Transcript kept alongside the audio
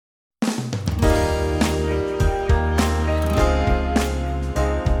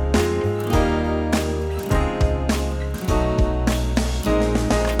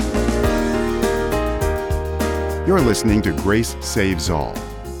You're listening to Grace Saves All,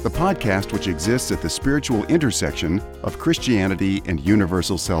 the podcast which exists at the spiritual intersection of Christianity and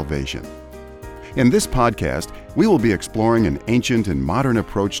universal salvation. In this podcast, we will be exploring an ancient and modern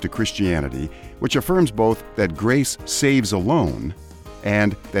approach to Christianity which affirms both that grace saves alone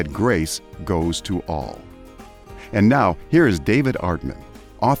and that grace goes to all. And now, here is David Artman,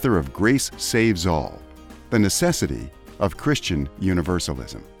 author of Grace Saves All, The Necessity of Christian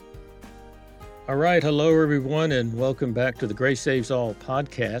Universalism. All right. Hello, everyone, and welcome back to the Grace Saves All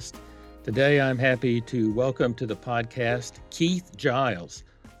podcast. Today, I'm happy to welcome to the podcast Keith Giles,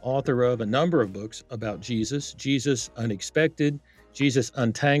 author of a number of books about Jesus, Jesus Unexpected, Jesus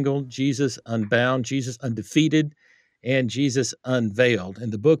Untangled, Jesus Unbound, Jesus Undefeated, and Jesus Unveiled.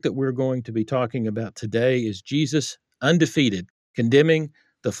 And the book that we're going to be talking about today is Jesus Undefeated, Condemning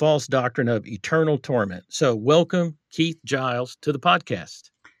the False Doctrine of Eternal Torment. So welcome, Keith Giles, to the podcast.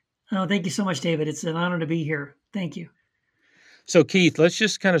 Oh, thank you so much, David. It's an honor to be here. Thank you. So, Keith, let's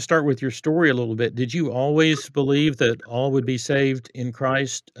just kind of start with your story a little bit. Did you always believe that all would be saved in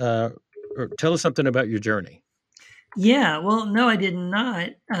Christ? Or tell us something about your journey. Yeah, well, no, I did not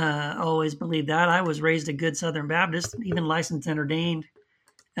always believe that. I was raised a good Southern Baptist, even licensed and ordained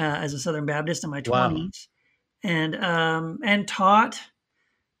as a Southern Baptist in my 20s, and taught,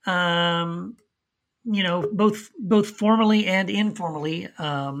 both formally and informally.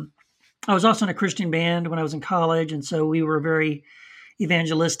 I was also in a Christian band when I was in college, and so we were very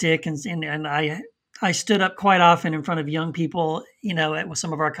evangelistic, and I stood up quite often in front of young people, at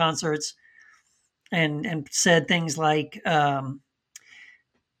some of our concerts, and said things like,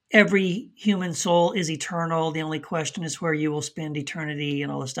 every human soul is eternal. The only question is where you will spend eternity,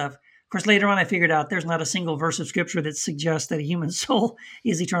 and all this stuff. Of course, later on, I figured out there's not a single verse of Scripture that suggests that a human soul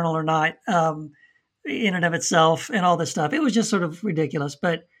is eternal or not, in and of itself, and all this stuff. It was just sort of ridiculous,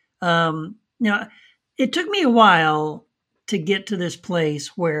 but it took me a while to get to this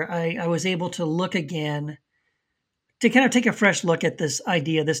place where I was able to look again, to kind of take a fresh look at this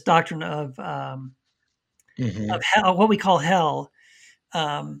idea, this doctrine of hell, what we call hell.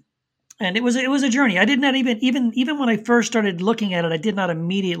 And it was a journey. I did not even when I first started looking at it, I did not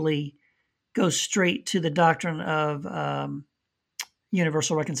immediately go straight to the doctrine of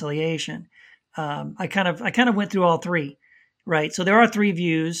universal reconciliation. I kind of went through all three. Right. So there are three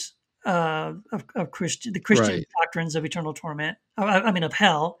views of the Christian right. doctrines of eternal torment. Of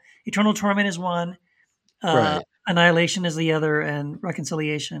hell. Eternal torment is one, Right. annihilation is the other, and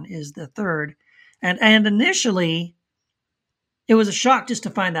reconciliation is the third. And initially, it was a shock just to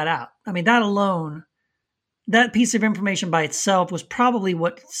find that out. I mean, that alone, that piece of information by itself was probably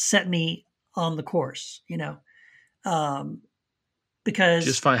what set me on the course, because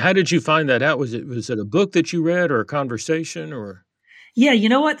Just fine. How did you find that out? Was it a book that you read or a conversation or? Yeah, you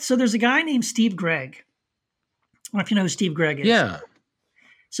know what? So there's a guy named Steve Gregg. I don't know if you know who Steve Gregg is. Yeah.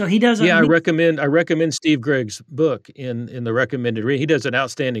 So he does. I recommend Steve Gregg's book in the recommended read. He does an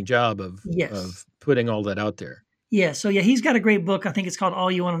outstanding job of putting all that out there. Yeah. So he's got a great book. I think it's called All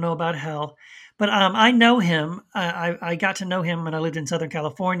You Want to Know About Hell. But I know him. I got to know him when I lived in Southern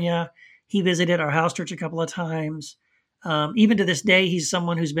California. He visited our house church a couple of times. Even to this day, he's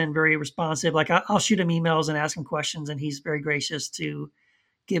someone who's been very responsive. Like I'll shoot him emails and ask him questions, and he's very gracious to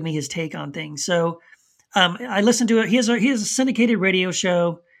give me his take on things. So I listened to it. He has a syndicated radio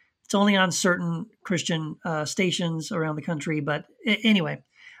show. It's only on certain Christian stations around the country. But anyway,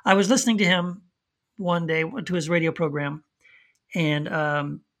 I was listening to him one day, to his radio program,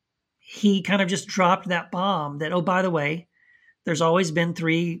 and he kind of just dropped that bomb that, oh, by the way, there's always been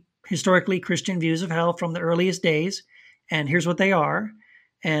three historically Christian views of hell from the earliest days. And here's what they are.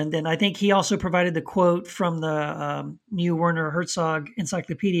 And then I think he also provided the quote from the New Werner Herzog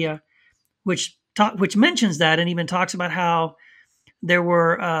Encyclopedia, which mentions that, and even talks about how there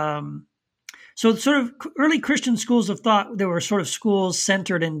were so sort of early Christian schools of thought. There were sort of schools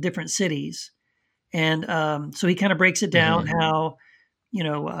centered in different cities, and so he kind of breaks it down how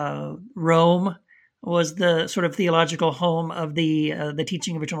Rome was the sort of theological home of the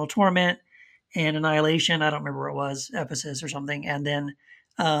teaching of eternal torment and annihilation. I don't remember where it was, Ephesus or something. And then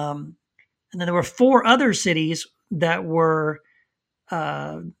there were four other cities that were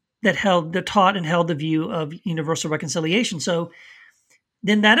that taught and held the view of universal reconciliation. So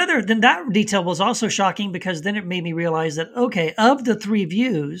then that detail was also shocking, because then it made me realize that, okay, of the three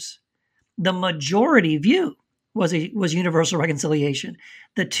views, the majority view was universal reconciliation.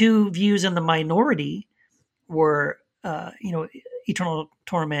 The two views in the minority were eternal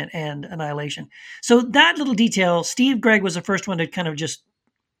torment and annihilation. So that little detail, Steve Gregg was the first one to kind of just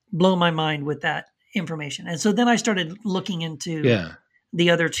blow my mind with that information. And so then I started looking into the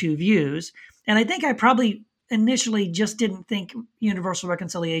other two views. And I think I probably initially just didn't think universal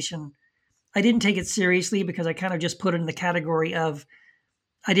reconciliation. I didn't take it seriously because I kind of just put it in the category of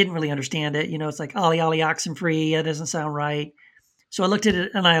I didn't really understand it. It's like ollie ollie oxen free. That doesn't sound right. So I looked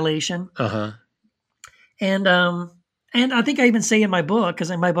at annihilation. Uh-huh. And I think I even say in my book, because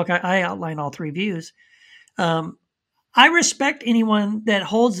in my book I outline all three views. I respect anyone that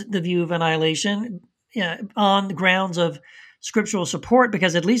holds the view of annihilation on the grounds of scriptural support,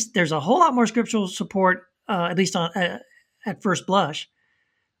 because at least there's a whole lot more scriptural support, at least at first blush,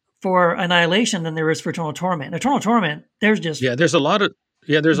 for annihilation than there is for eternal torment. Eternal torment, there's just there's a lot of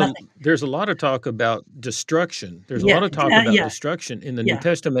nothing. there's a lot of talk about destruction. There's a lot of talk about destruction in the New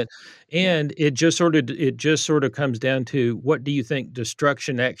Testament, and it just sort of comes down to, what do you think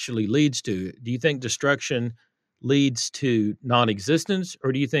destruction actually leads to? Do you think destruction leads to non-existence,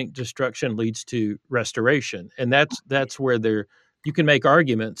 or do you think destruction leads to restoration? And that's where you can make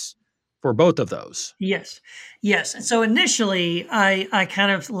arguments for both of those. Yes. And so initially I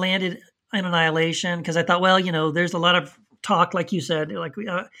kind of landed in annihilation because I thought, well, there's a lot of talk, like you said, like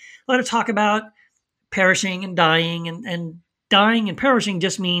a lot of talk about perishing and dying, and dying and perishing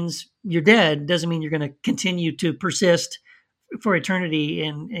just means you're dead. Doesn't mean you're going to continue to persist for eternity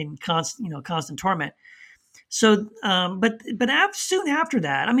in constant torment. So, but soon after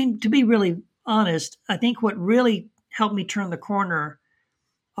that, I mean, to be really honest, I think what really helped me turn the corner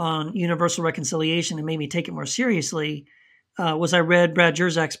on universal reconciliation and made me take it more seriously was I read Brad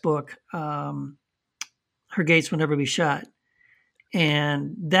Jersak's book, Her Gates Will Never Be Shut.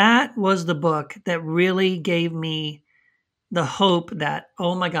 And that was the book that really gave me the hope that,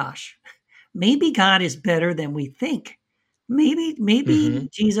 oh my gosh, maybe God is better than we think. Maybe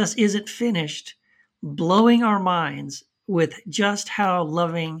Jesus isn't finished blowing our minds with just how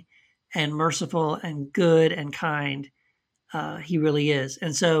loving and merciful and good and kind he really is.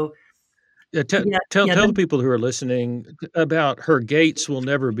 And so tell the people who are listening about Her Gates Will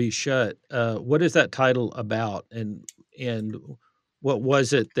Never Be Shut. What is that title about, and what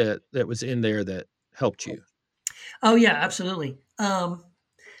was it that was in there that helped you? Oh yeah, absolutely. Well,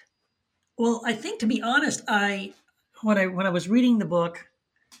 I think, to be honest, when I was reading the book,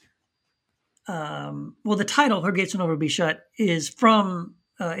 the title "Her Gates Will Never Be Shut" is from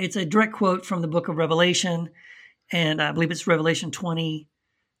it's a direct quote from the book of Revelation, and I believe it's Revelation 20,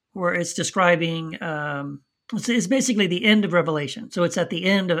 where it's describing it's basically the end of Revelation. So it's at the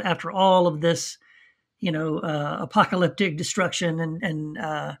end of, after all of this, apocalyptic destruction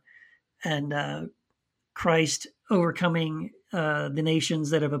and Christ overcoming the nations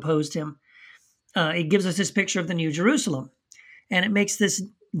that have opposed him. It gives us this picture of the New Jerusalem, and it makes this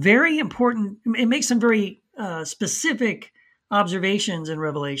very important. It makes some very specific observations in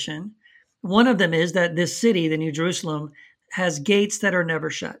Revelation. One of them is that this city, the New Jerusalem, has gates that are never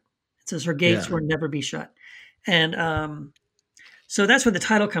shut. It says her gates will never be shut. And so that's where the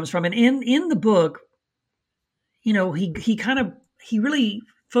title comes from. And in the book, he really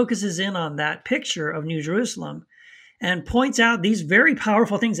focuses in on that picture of New Jerusalem and points out these very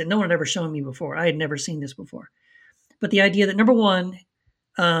powerful things that no one had ever shown me before. I had never seen this before. But the idea that, number one,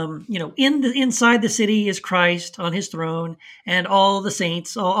 inside the city is Christ on his throne, and all the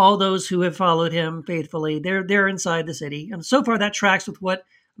saints, all those who have followed him faithfully, they're inside the city. And so far that tracks with what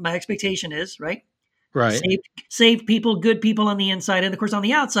my expectation is, right? Right. Saved people, good people on the inside. And of course, on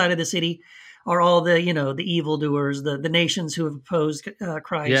the outside of the city are all the evildoers, the nations who have opposed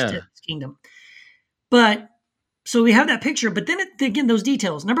Christ and his kingdom. But so we have that picture, but then again, those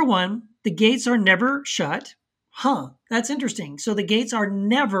details. Number one, the gates are never shut. That's interesting. So the gates are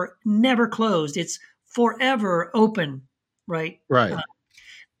never closed. It's forever open, right? Right.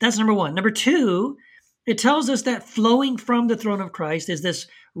 That's number one. Number two, it tells us that flowing from the throne of Christ is this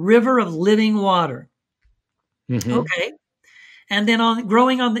river of living water. Mm-hmm. Okay. And then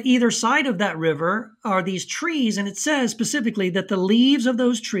growing on the either side of that river are these trees. And it says specifically that the leaves of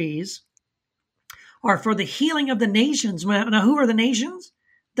those trees are for the healing of the nations. Now, who are the nations?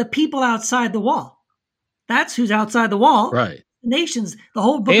 The people outside the wall. That's who's outside the wall. Right. The nations, the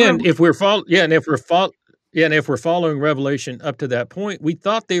whole book. And if we're following Revelation up to that point, we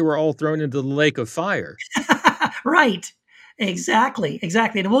thought they were all thrown into the lake of fire. Right. Exactly.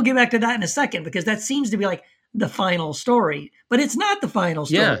 And we'll get back to that in a second, because that seems to be like the final story, but it's not the final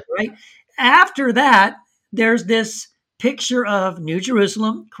story, right? After that, there's this picture of New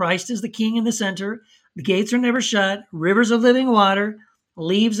Jerusalem. Christ is the king in the center. The gates are never shut. Rivers of living water.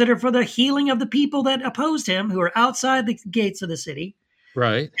 Leaves that are for the healing of the people that opposed him, who are outside the gates of the city.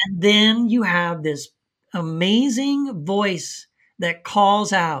 Right. And then you have this amazing voice that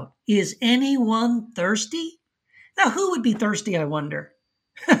calls out, "Is anyone thirsty?" Now, who would be thirsty, I wonder?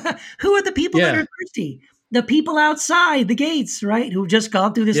 Who are the people that are thirsty? the people outside the gates, right, who've just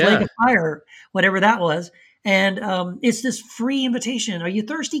gone through this lake of fire, whatever that was. And it's this free invitation. Are you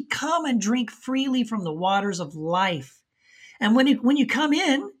thirsty? Come and drink freely from the waters of life. And when you come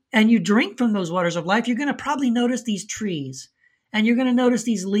in and you drink from those waters of life, you're going to probably notice these trees, and you're going to notice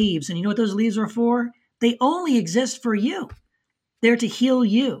these leaves. And you know what those leaves are for? They only exist for you. They're to heal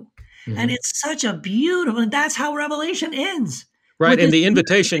you. Mm-hmm. And it's such a beautiful, and that's how Revelation ends. Right. And the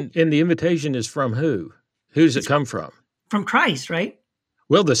invitation is from who? Who does it come from? From Christ, right?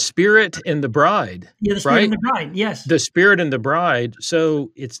 Well, the Spirit and the bride. Yeah, the Spirit and the bride. Yes, the Spirit and the bride.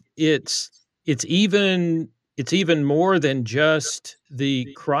 So it's even more than just the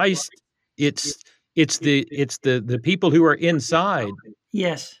Christ. It's the people who are inside.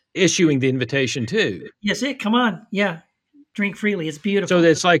 Yes, issuing the invitation too. Yes, come on, yeah, drink freely. It's beautiful. So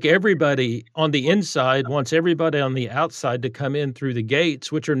it's like everybody on the inside wants everybody on the outside to come in through the gates,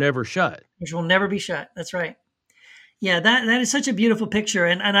 which are never shut. Which will never be shut. That's right. Yeah, that is such a beautiful picture.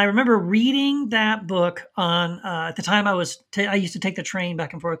 And I remember reading that book on, at the time I used to take the train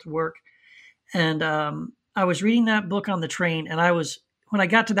back and forth to work. And I was reading that book on the train. And when I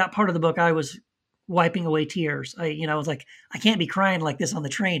got to that part of the book, I was wiping away tears. I was like, I can't be crying like this on the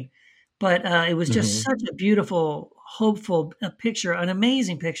train. But it was just such a beautiful, hopeful picture, an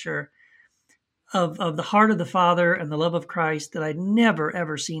amazing picture of the heart of the Father and the love of Christ that I'd never,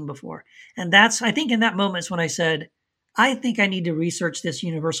 ever seen before. And I think in that moment is when I said, I think I need to research this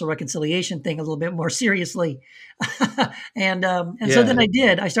universal reconciliation thing a little bit more seriously. And so then I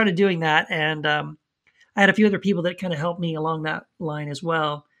did. I started doing that. And I had a few other people that kind of helped me along that line as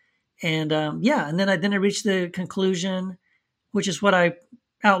well. And and then I reached the conclusion, which is what I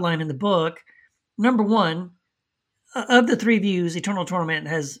outlined in the book. Number one, of the three views, eternal torment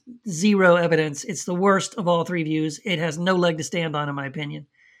has zero evidence. It's the worst of all three views. It has no leg to stand on, in my opinion,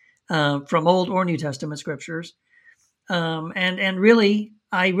 from Old or New Testament scriptures. And really,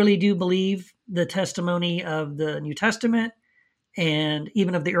 I really do believe the testimony of the New Testament and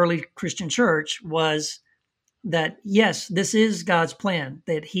even of the early Christian church was that, yes, this is God's plan,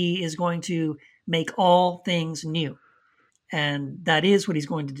 that he is going to make all things new. And that is what he's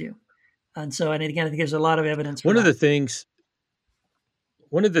going to do. And so, and again, I think there's a lot of evidence for One that. of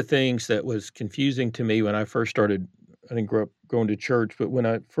the things that was confusing to me when I first started, I didn't grow up going to church, but when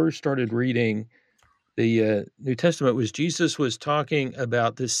I first started reading the New Testament, was Jesus was talking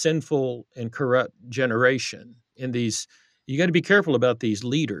about this sinful and corrupt generation and you got to be careful about these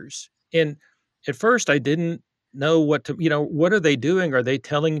leaders. And at first I didn't know what are they doing? Are they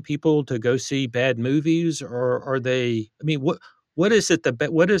telling people to go see bad movies, or are they, what is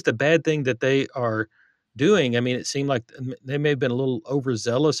the bad thing that they are doing? I mean, it seemed like they may have been a little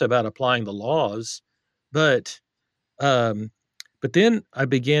overzealous about applying the laws, but then I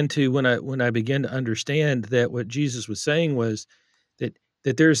began to, when I began to understand that what Jesus was saying was that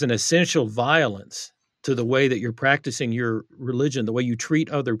there's an essential violence to the way that you're practicing your religion, the way you treat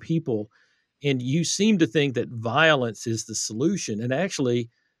other people. And you seem to think that violence is the solution. And actually,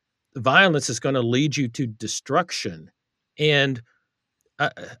 violence is going to lead you to destruction. And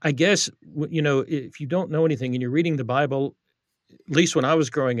I guess, if you don't know anything and you're reading the Bible, at least when I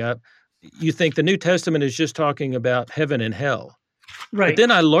was growing up, you think the New Testament is just talking about heaven and hell. Right. But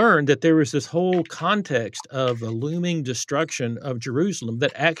then I learned that there was this whole context of the looming destruction of Jerusalem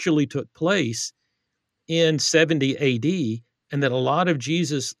that actually took place in 70 AD, and that a lot of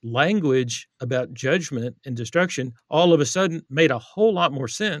Jesus' language about judgment and destruction all of a sudden made a whole lot more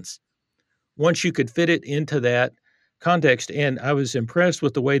sense once you could fit it into that context. And I was impressed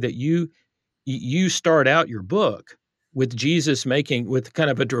with the way that you start out your book with Jesus with kind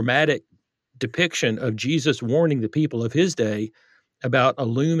of a dramatic depiction of Jesus warning the people of his day about a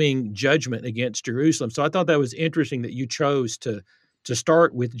looming judgment against Jerusalem. So I thought that was interesting that you chose to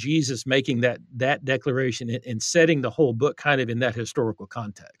start with Jesus making that declaration and setting the whole book kind of in that historical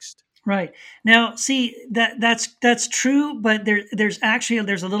context. Right. Now, see, that's true, but there's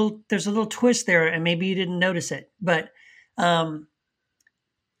a little twist there, and maybe you didn't notice it. But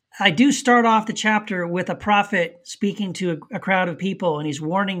I do start off the chapter with a prophet speaking to a crowd of people, and he's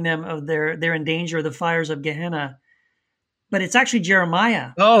warning them of they're in danger of the fires of Gehenna. But it's actually Jeremiah.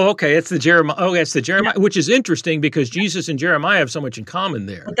 Oh, okay. It's the Jeremiah. Oh, it's the Jeremiah, which is interesting because Jesus and Jeremiah have so much in common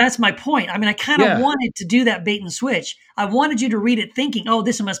there. But that's my point. I mean, I kind of wanted to do that bait and switch. I wanted you to read it thinking, oh,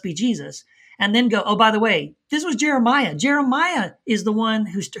 this must be Jesus. And then go, oh, by the way, this was Jeremiah. Jeremiah is the one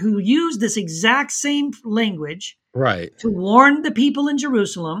who used this exact same language, right, to warn the people in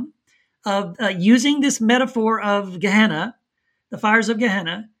Jerusalem of using this metaphor of Gehenna, the fires of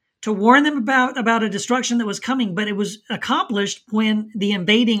Gehenna, to warn them about a destruction that was coming. But it was accomplished when the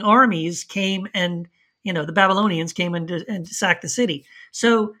invading armies came and the Babylonians came and sacked the city.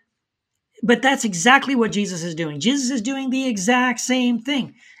 So, but that's exactly what Jesus is doing. Jesus is doing the exact same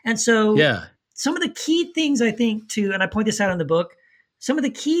thing. And so some of the key things I think and I point this out in the book, some of the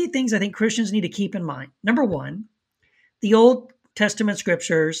key things I think Christians need to keep in mind. Number one, the Old Testament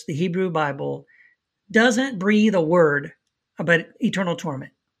scriptures, the Hebrew Bible, doesn't breathe a word about eternal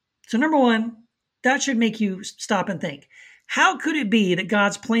torment. So number one, that should make you stop and think. How could it be that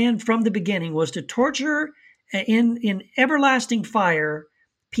God's plan from the beginning was to torture in everlasting fire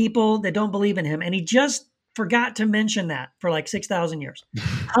people that don't believe in him, and he just forgot to mention that for like 6,000 years?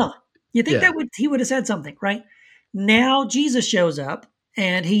 You think he would have said something, right? Now Jesus shows up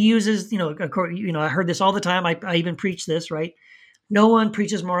and he uses, I heard this all the time. I even preach this, right? No one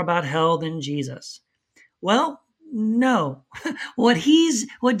preaches more about hell than Jesus. Well, no. What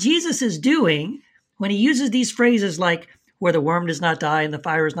Jesus is doing when he uses these phrases like where the worm does not die and the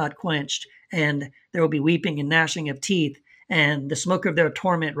fire is not quenched, and there will be weeping and gnashing of teeth, and the smoke of their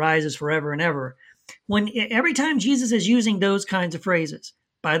torment rises forever and ever. Every time Jesus is using those kinds of phrases,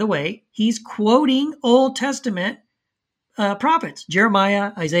 by the way, he's quoting Old Testament prophets,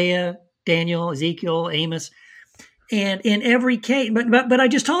 Jeremiah, Isaiah, Daniel, Ezekiel, Amos. And in every case, but I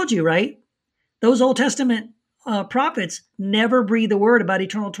just told you, right? Those Old Testament prophets never breathe a word about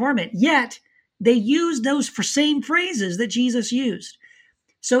eternal torment, yet they use those same phrases that Jesus used.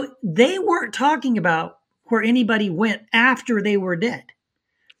 So they weren't talking about where anybody went after they were dead.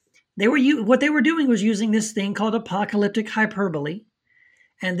 What they were doing was using this thing called apocalyptic hyperbole.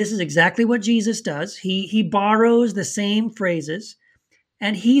 And this is exactly what Jesus does. He borrows the same phrases,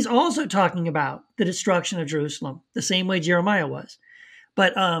 and he's also talking about the destruction of Jerusalem, the same way Jeremiah was.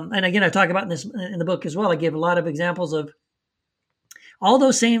 But and again, I talk about in the book as well. I give a lot of examples of all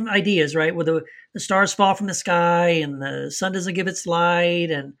those same ideas, right? Where the stars fall from the sky and the sun doesn't give its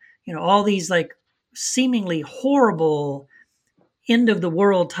light, and all these like seemingly horrible end of the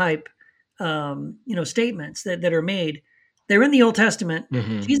world type statements that are made. They're in the Old Testament.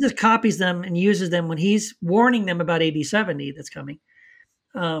 Mm-hmm. Jesus copies them and uses them when he's warning them about AD 70 that's coming.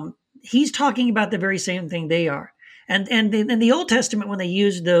 He's talking about the very same thing they are. And in the Old Testament, when they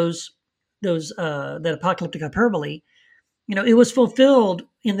used that apocalyptic hyperbole, it was fulfilled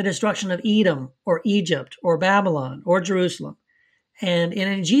in the destruction of Edom or Egypt or Babylon or Jerusalem. And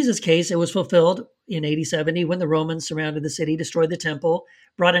in Jesus' case, it was fulfilled in AD 70 when the Romans surrounded the city, destroyed the temple,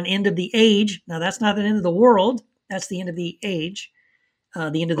 brought an end of the age. Now, that's not an end of the world. That's the end of the age.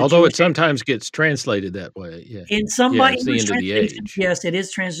 The end of the Although Jewish it sometimes gets translated that way. Yeah. In some it's the end of the age. Yes, it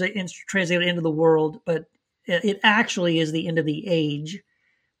is translated end of the world, but it actually is the end of the age,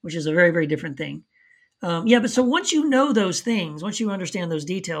 which is a very, very different thing. But so once you know those things, once you understand those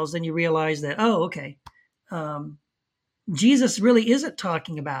details, then you realize that, okay, Jesus really isn't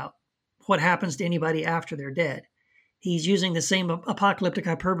talking about what happens to anybody after they're dead. He's using the same apocalyptic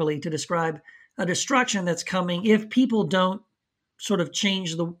hyperbole to describe a destruction that's coming if people don't sort of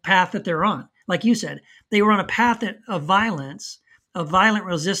change the path that they're on. Like you said, they were on a path of violence, of violent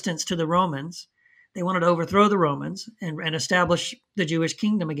resistance to the Romans. They wanted to overthrow the Romans and establish the Jewish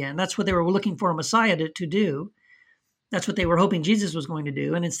kingdom again. That's what they were looking for a Messiah to do. That's what they were hoping Jesus was going to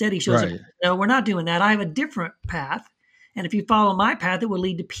do. And instead he shows up, no, we're not doing that. I have a different path. And if you follow my path, it will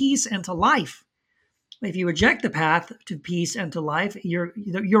lead to peace and to life. If you reject the path to peace and to life,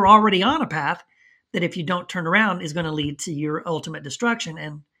 you're already on a path that if you don't turn around is going to lead to your ultimate destruction.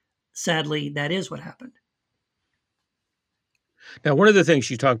 And sadly, that is what happened. Now, one of the things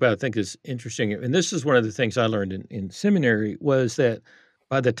you talk about, I think is interesting, and this is one of the things I learned in seminary, was that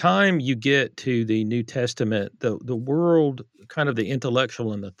by the time you get to the New Testament, the world, kind of the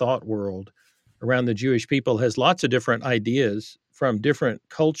intellectual and the thought world around the Jewish people has lots of different ideas from different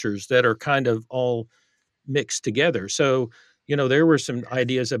cultures that are kind of all mixed together. So, there were some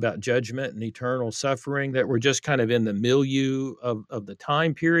ideas about judgment and eternal suffering that were just kind of in the milieu of the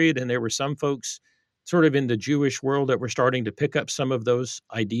time period. And there were some folks sort of in the Jewish world that were starting to pick up some of those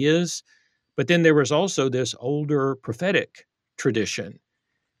ideas. But then there was also this older prophetic tradition.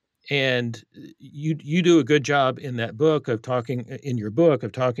 And you do a good job in your book of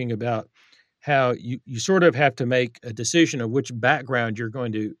talking about how you sort of have to make a decision of which background you're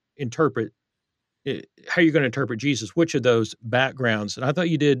going to interpret, how you're going to interpret Jesus, which of those backgrounds. And I thought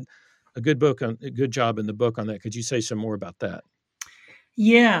you did a good job in the book on that. Could you say some more about that?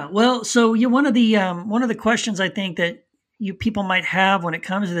 Yeah, well, so one of the questions I think that people might have when it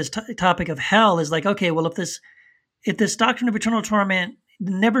comes to this topic of hell is like, okay, well, if this doctrine of eternal torment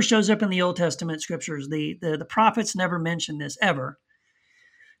never shows up in the Old Testament scriptures, the prophets never mention this ever,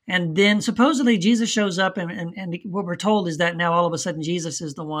 and then supposedly Jesus shows up, and what we're told is that now all of a sudden Jesus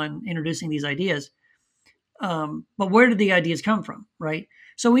is the one introducing these ideas. But where did the ideas come from, right?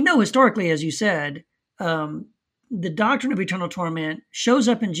 So we know historically, as you said, the doctrine of eternal torment shows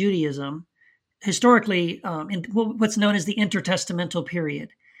up in Judaism historically in what's known as the intertestamental period.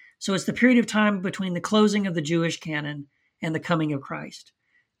 So it's the period of time between the closing of the Jewish canon and the coming of Christ.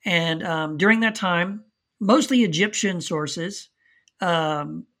 And during that time, mostly Egyptian sources,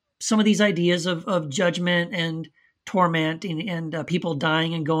 some of these ideas of judgment and torment and people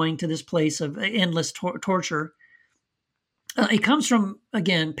dying and going to this place of endless torture. It comes from,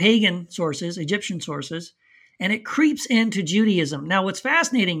 again, pagan sources, Egyptian sources, and it creeps into Judaism. Now, what's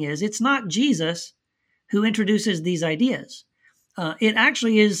fascinating is it's not Jesus who introduces these ideas. It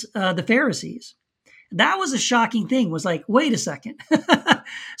actually is the Pharisees. That was a shocking thing, was like, wait a second.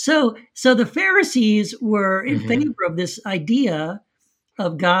 So the Pharisees were in favor of this idea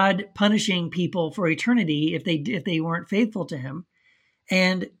of God punishing people for eternity if they weren't faithful to him.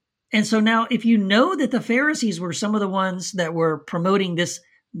 And so now if you know that the Pharisees were some of the ones that were promoting this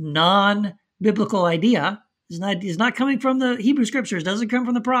non-biblical idea, is not coming from the Hebrew scriptures, doesn't come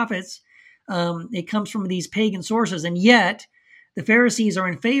from the prophets. It comes from these pagan sources. And yet the Pharisees are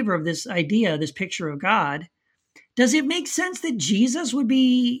in favor of this idea, this picture of God. Does it make sense that Jesus would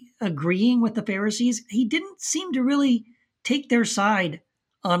be agreeing with the Pharisees? He didn't seem to really take their side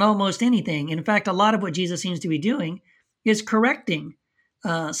on almost anything. In fact, a lot of what Jesus seems to be doing is correcting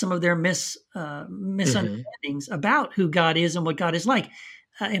some of their misunderstandings about who God is and what God is like.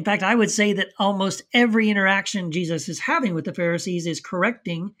 In fact, I would say that almost every interaction Jesus is having with the Pharisees is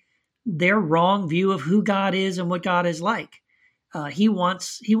correcting their wrong view of who God is and what God is like. He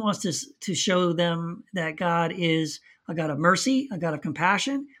wants to show them that God is a God of mercy, a God of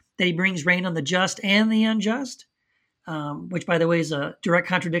compassion, that he brings rain on the just and the unjust, which, by the way, is a direct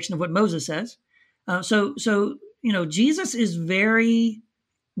contradiction of what Moses says. So Jesus is very,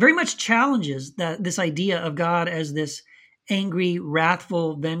 very much challenges this idea of God as this angry,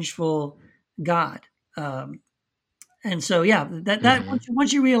 wrathful, vengeful God. And so,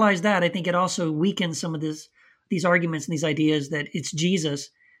 once you realize that, I think it also weakens some of these arguments and these ideas that it's Jesus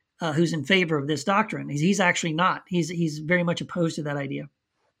who's in favor of this doctrine. He's actually not. He's very much opposed to that idea.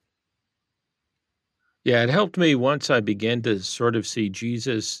 Yeah, it helped me once I began to sort of see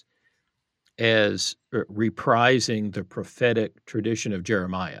Jesus as reprising the prophetic tradition of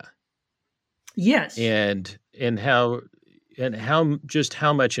Jeremiah. Yes. And how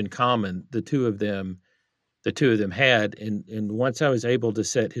much in common the two of them had. And once I was able to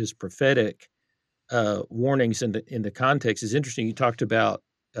set his prophetic warnings into context, is interesting. You talked about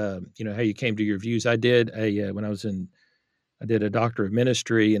how you came to your views. I did when I did a doctor of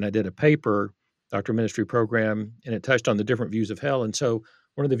ministry, and I did a paper, doctor of ministry program, and it touched on the different views of hell. And so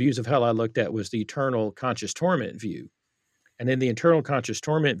one of the views of hell I looked at was the eternal conscious torment view. And in the eternal conscious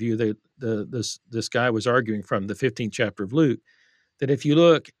torment view, this guy was arguing from the 15th chapter of Luke that if you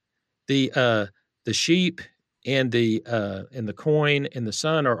look, the sheep and the coin and the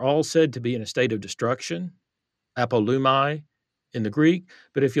sun are all said to be in a state of destruction, apolumai in the Greek.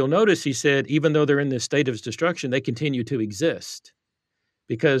 But if you'll notice, he said, even though they're in this state of destruction, they continue to exist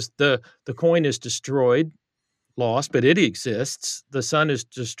because the coin is destroyed, lost, but it exists. The sun is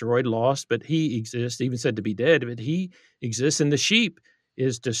destroyed, lost, but he exists, even said to be dead, but he exists. And the sheep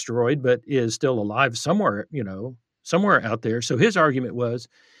is destroyed, but is still alive somewhere out there. So his argument was,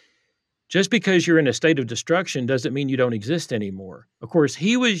 just because you're in a state of destruction doesn't mean you don't exist anymore. Of course,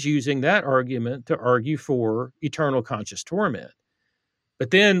 he was using that argument to argue for eternal conscious torment.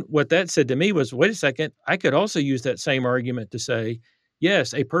 But then what that said to me was, wait a second, I could also use that same argument to say,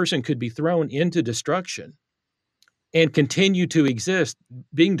 yes, a person could be thrown into destruction and continue to exist.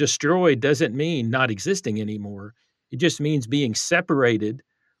 Being destroyed doesn't mean not existing anymore. It just means being separated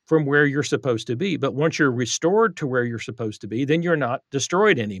from where you're supposed to be. But once you're restored to where you're supposed to be, then you're not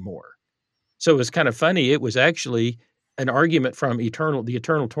destroyed anymore. So it was kind of funny. It was actually an argument from the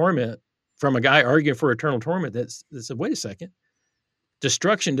eternal torment, from a guy arguing for eternal torment that said, wait a second,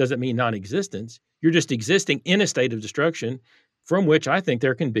 destruction doesn't mean non-existence. You're just existing in a state of destruction from which I think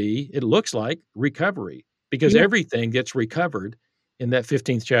there can be, it looks like, recovery, because everything gets recovered in that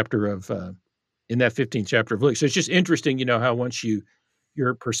 15th chapter of Luke. So it's just interesting, how once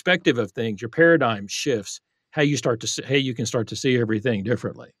your perspective of things, your paradigm shifts, how you can start to see everything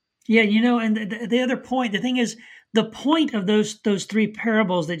differently. Yeah, and the other point, the thing is, the point of those three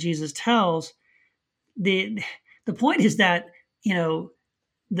parables that Jesus tells, the point is that,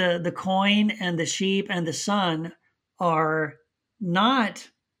 the coin and the sheep and the sun are not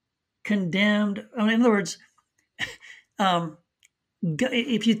condemned. In other words,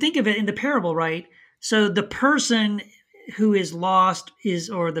 if you think of it in the parable, right? So the person who is lost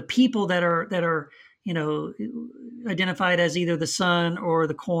or the people that are identified as either the sun or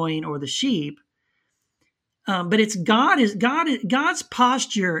the coin or the sheep. But it's God's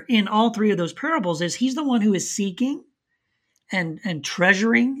posture in all three of those parables is he's the one who is seeking and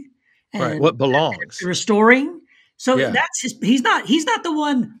treasuring and what belongs, restoring. So Yeah. that's he's not the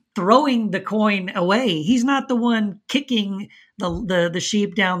one throwing the coin away. He's not the one kicking the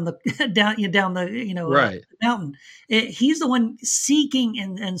sheep down the Right. mountain. He's the one seeking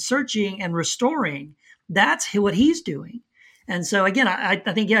and searching and restoring. That's what he's doing. And so again, I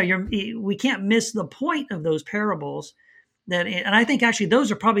think we can't miss the point of those parables. And I think actually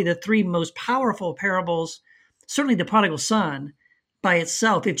those are probably the three most powerful parables. Certainly, the prodigal son by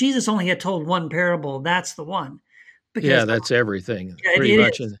itself. If Jesus only had told one parable, that's the one. Because, that's everything. Yeah, pretty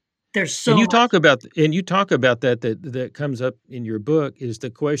much. There's so and you much. talk about that comes up in your book is the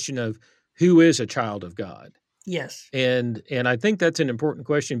question of who is a child of God. Yes. And I think that's an important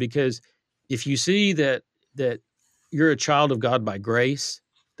question because if you see that you're a child of God by grace,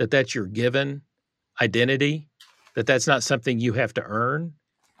 that's your given identity, that's not something you have to earn,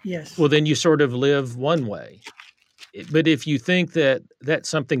 Yes. well, then you sort of live one way. But if you think that that's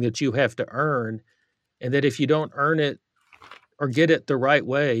something that you have to earn, and that if you don't earn it or get it the right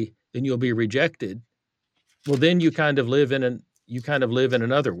way, then you'll be rejected, well, then you kind of live in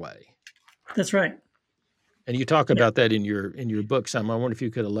another way. That's right. And you talk about that in your book some. I wonder if you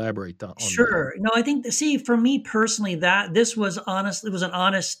could elaborate on that. Sure. No, I think, for me personally, this was honest. It was an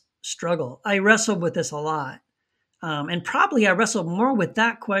honest struggle. I wrestled with this a lot. And probably I wrestled more with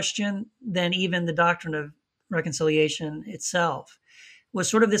that question than even the doctrine of reconciliation itself, was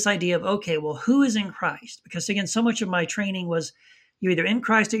sort of this idea of, okay, well, who is in Christ? Because again, so much of my training was you're either in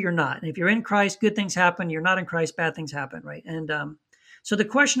Christ or you're not. And if you're in Christ, good things happen. You're not in Christ, bad things happen, right? And so the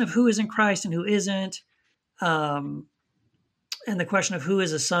question of who is in Christ and who isn't, and the question of who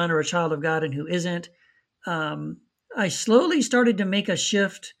is a son or a child of God and who isn't, I slowly started to make a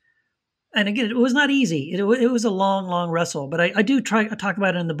shift. And again, it was not easy. It was a long, long wrestle. But I do try to talk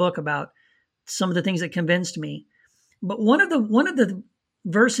about it in the book about some of the things that convinced me. But one of the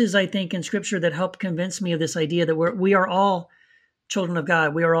verses I think in Scripture that helped convince me of this idea that we are all children of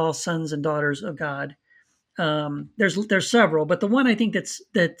God, we are all sons and daughters of God. There's several, but the one I think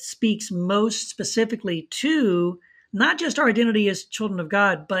that speaks most specifically to not just our identity as children of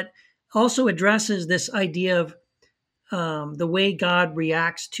God, but also addresses this idea of the way God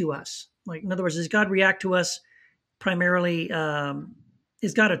reacts to us. Like, in other words, does God react to us primarily?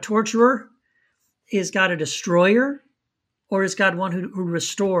 Is God a torturer? Is God a destroyer? Or is God one who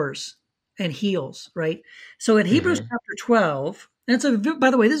restores and heals, right? So in Hebrews chapter 12, and by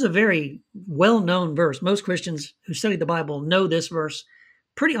the way, this is a very well-known verse. Most Christians who study the Bible know this verse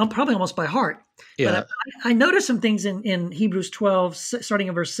probably almost by heart. Yeah. But I noticed some things in Hebrews 12, starting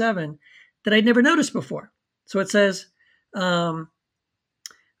in verse 7, that I'd never noticed before. So it says, verse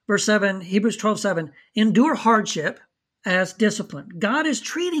 7, Hebrews 12:7, endure hardship as discipline. God is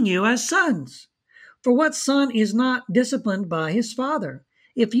treating you as sons. For what son is not disciplined by his father?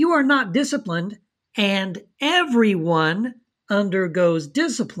 If you are not disciplined, and everyone undergoes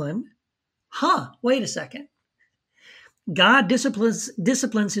discipline, wait a second. God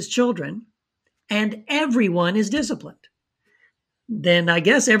disciplines his children, and everyone is disciplined. Then I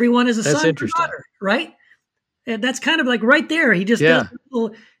guess everyone is a son or daughter, right? And that's kind of like right there. He just does a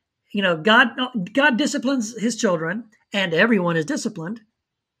little, God disciplines his children, and everyone is disciplined.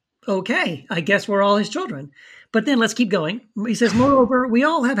 Okay, I guess we're all his children. But then let's keep going. He says, moreover, we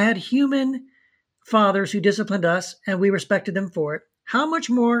all have had human fathers who disciplined us, and we respected them for it. How much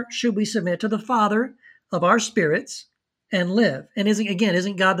more should we submit to the Father of our spirits and live? And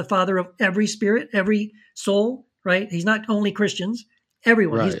isn't God the Father of every spirit, every soul, right? He's not only Christians,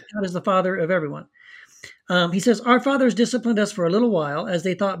 everyone. Right. God is the Father of everyone. He says, our fathers disciplined us for a little while as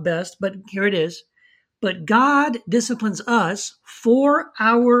they thought best, but here it is. But God disciplines us for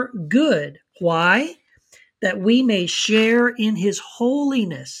our good. Why? That we may share in his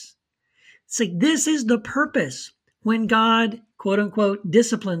holiness. So this is the purpose. When God, quote unquote,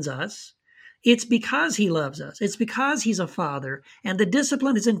 disciplines us, it's because he loves us. It's because he's a father. And the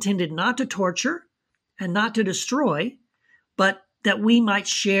discipline is intended not to torture and not to destroy, but that we might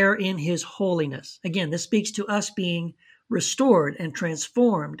share in his holiness. Again, this speaks to us being restored and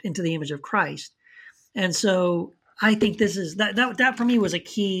transformed into the image of Christ. And so I think this is that for me was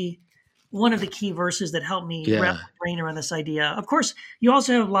one of the key verses that helped me wrap my brain around this idea. Of course, you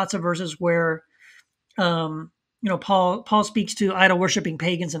also have lots of verses where, Paul speaks to idol worshiping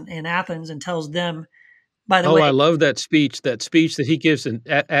pagans in Athens and tells them, by the way. I love that speech that he gives in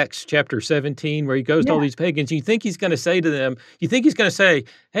Acts chapter 17, where he goes to all these pagans. You think he's going to say to them,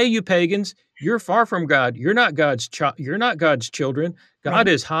 hey, you pagans, You're far from God. You're not you're not God's children. God Right.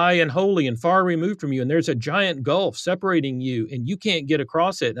 is high and holy and far removed from you, and there's a giant gulf separating you, and you can't get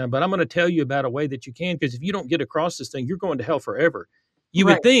across it. But I'm going to tell you about a way that you can, because if you don't get across this thing, you're going to hell forever. You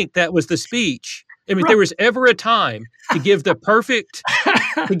Right. would think that was the speech. I mean, if Right. there was ever a time to give the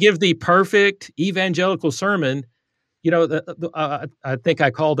perfect evangelical sermon, I think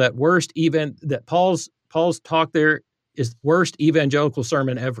I call that Paul's talk there is worst evangelical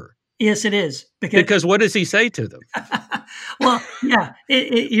sermon ever. Yes, it is. Because what does he say to them? Well, yeah,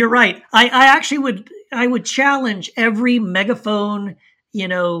 you're right. I actually would challenge every megaphone,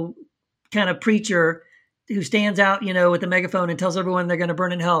 kind of preacher who stands out, with the megaphone and tells everyone they're going to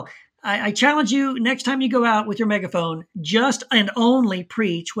burn in hell. I challenge you, next time you go out with your megaphone, just and only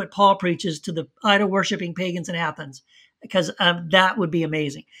preach what Paul preaches to the idol worshiping pagans in Athens, because that would be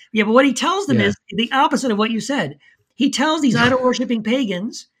amazing. Yeah, but what he tells them is the opposite of what you said. He tells these idol worshiping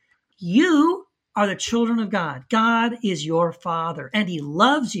pagans, you are the children of God. God is your father, and he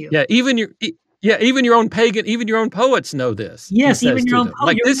loves you. Even your own poets know this. Yes, even your own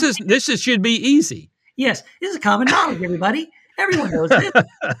poet. This should be easy. Yes, this is common knowledge, everybody. Everyone knows this.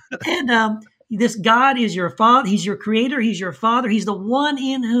 And this God is your father. He's your creator. He's your father. He's the one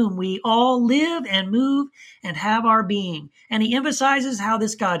in whom we all live and move and have our being. And he emphasizes how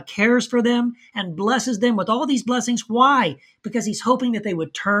this God cares for them and blesses them with all these blessings. Why? Because he's hoping that they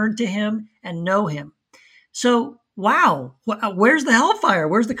would turn to him and know him. So, wow, where's the hellfire?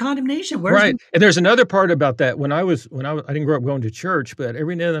 Where's the condemnation? And there's another part about that. When I didn't grow up going to church, but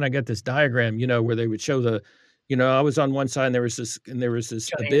every now and then I got this diagram, where they would show I was on one side and there was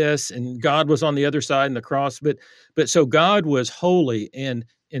this abyss, and God was on the other side and the cross. But so God was holy, and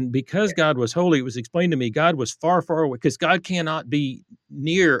because God was holy, it was explained to me God was far, far away, because God cannot be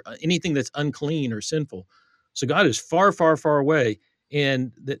near anything that's unclean or sinful. So God is far, far, far away.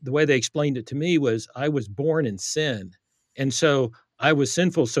 And the way they explained it to me was I was born in sin. And so I was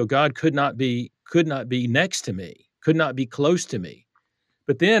sinful. So God could not be next to me, could not be close to me.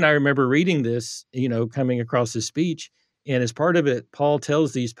 But then I remember reading this, coming across this speech. And as part of it, Paul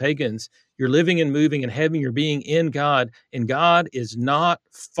tells these pagans, you're living and moving and having your being in God, and God is not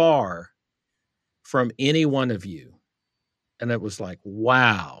far from any one of you. And it was like,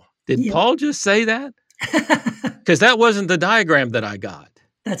 wow. Did Paul just say that? Because that wasn't the diagram that I got.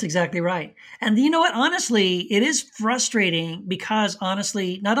 That's exactly right. And you know what? Honestly, it is frustrating because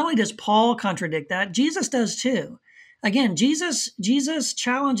honestly, not only does Paul contradict that, Jesus does too. Again, Jesus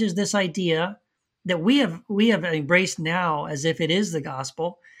challenges this idea that we have embraced now as if it is the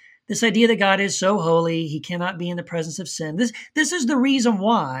gospel. This idea that God is so holy, he cannot be in the presence of sin. This is the reason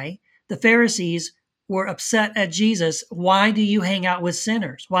why the Pharisees were upset at Jesus. Why do you hang out with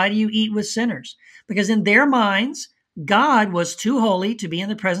sinners? Why do you eat with sinners? Because in their minds, God was too holy to be in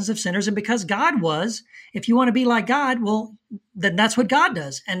the presence of sinners. And because God was, if you want to be like God, well, then that's what God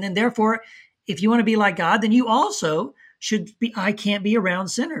does. And then therefore, if you want to be like God, then you also should be, I can't be around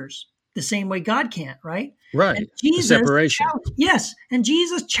sinners the same way God can't, right? Right. And Jesus, the separation. Yes. And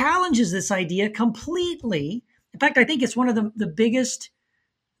Jesus challenges this idea completely. In fact, I think it's one of the biggest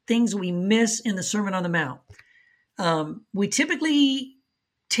things we miss in the Sermon on the Mount. We typically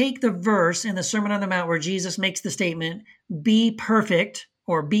take the verse in the Sermon on the Mount where Jesus makes the statement, be perfect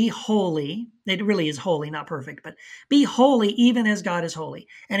or be holy. It really is holy, not perfect, but be holy even as God is holy.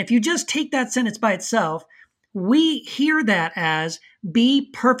 And if you just take that sentence by itself, we hear that as be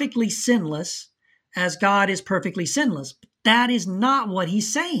perfectly sinless as God is perfectly sinless. That is not what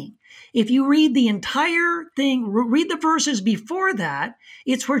he's saying. If you read the entire thing, read the verses before that,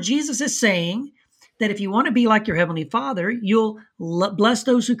 it's where Jesus is saying that if you want to be like your heavenly Father, you'll bless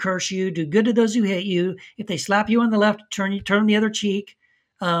those who curse you, do good to those who hate you. If they slap you on the left, turn the other cheek.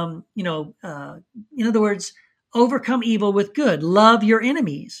 In other words, overcome evil with good. Love your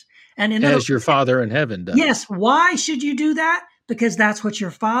enemies. And as your Father in heaven does. Yes. Why should you do that? Because that's what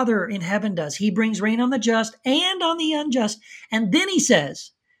your Father in heaven does. He brings rain on the just and on the unjust. And then he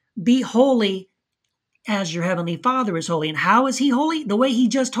says, be holy as your heavenly Father is holy. And how is he holy? The way he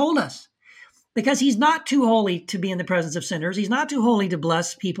just told us. Because he's not too holy to be in the presence of sinners. He's not too holy to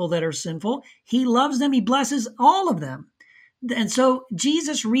bless people that are sinful. He loves them. He blesses all of them. And so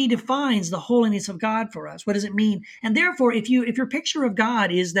Jesus redefines the holiness of God for us. What does it mean? And therefore, if your picture of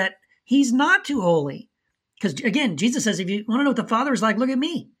God is that he's not too holy, because again, Jesus says, if you want to know what the Father is like, look at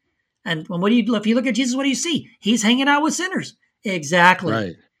me. And if you look at Jesus, what do you see? He's hanging out with sinners. Exactly.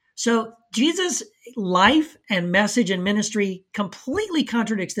 Right. So Jesus' life and message and ministry completely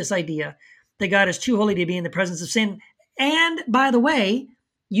contradicts this idea that God is too holy to be in the presence of sin. And by the way,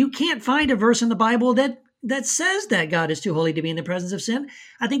 you can't find a verse in the Bible that that says that God is too holy to be in the presence of sin.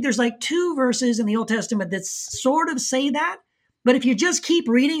 I think there's like 2 verses in the Old Testament that sort of say that. But if you just keep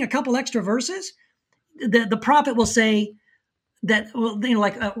reading a couple extra verses, the prophet will say that, well,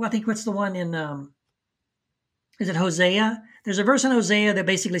 I think what's the one in, is it Hosea? There's a verse in Hosea that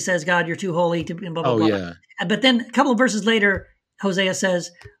basically says, God, you're too holy to, blah, blah, Oh, blah. yeah. But then a couple of verses later, Hosea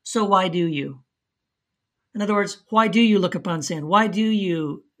says, so why do you? In other words, why do you look upon sin? Why do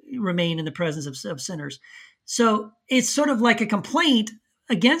you remain in the presence of sinners? So it's sort of like a complaint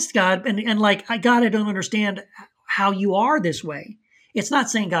against God and like, God, I don't understand how you are this way. It's not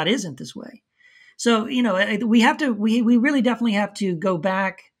saying God isn't this way. So, we really definitely have to go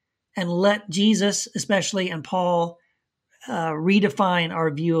back and let Jesus, especially, and Paul redefine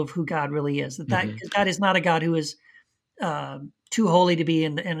our view of who God really is. That God is not a God who is too holy to be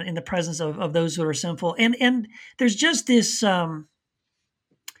in the presence of those who are sinful. And there's just this,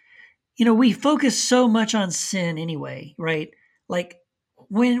 we focus so much on sin anyway, right? Like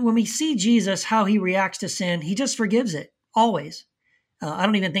when we see Jesus, how he reacts to sin, he just forgives it always. I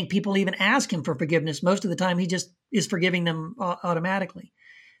don't even think people even ask him for forgiveness. Most of the time, he just is forgiving them automatically.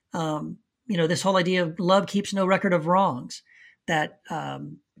 This whole idea of love keeps no record of wrongs. That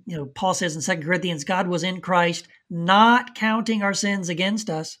Paul says in 2 Corinthians, God was in Christ, not counting our sins against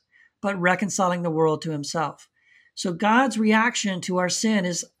us, but reconciling the world to himself. So God's reaction to our sin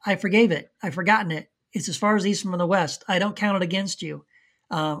is, I forgave it. I've forgotten it. It's as far as the east from the west. I don't count it against you.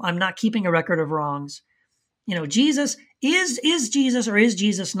 I'm not keeping a record of wrongs. Jesus is Jesus, or is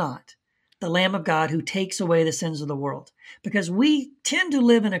Jesus not the Lamb of God who takes away the sins of the world? Because we tend to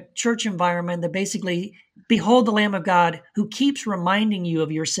live in a church environment that basically, behold the Lamb of God who keeps reminding you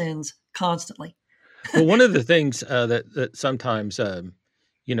of your sins constantly. Well, one of the things that sometimes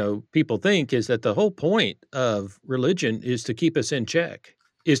people think is that the whole point of religion is to keep us in check,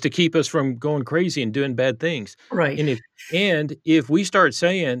 is to keep us from going crazy and doing bad things. Right. And if we start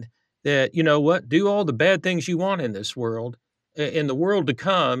saying that, do all the bad things you want in this world, in the world to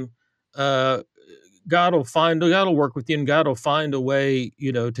come, God will work with you, and God will find a way,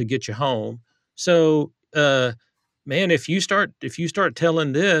 to get you home. So, man, if you start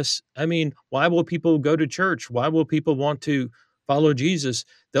telling this, I mean, why will people go to church? Why will people want to follow Jesus?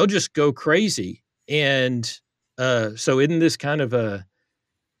 They'll just go crazy. And so isn't this kind of a,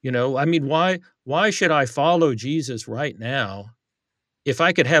 why should I follow Jesus right now if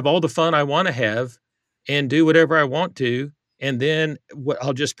I could have all the fun I want to have and do whatever I want to, and then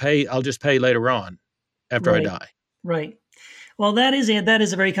I'll just pay later on after I die? Right. Well, that is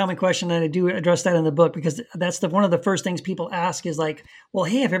a very common question, and I do address that in the book, because that's one of the first things people ask is like, well,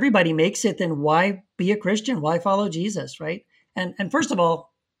 hey, if everybody makes it, then why be a Christian? Why follow Jesus, right? And first of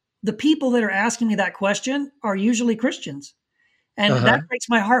all, the people that are asking me that question are usually Christians. And that breaks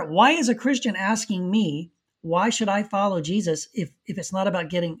my heart. Why is a Christian asking me, why should I follow Jesus if it's not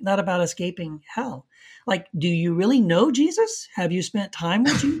about escaping hell? Like, do you really know Jesus? Have you spent time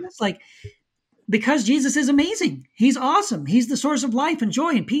with Jesus? Like, because Jesus is amazing. He's awesome. He's the source of life and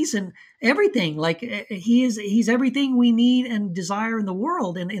joy and peace and everything. Like, he's everything we need and desire in the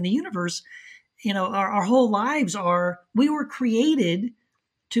world and in the universe. Our whole lives we were created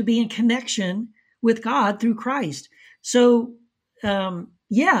to be in connection with God through Christ. So,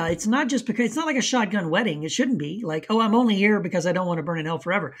 it's not just because it's not like a shotgun wedding. It shouldn't be like, oh, I'm only here because I don't want to burn in hell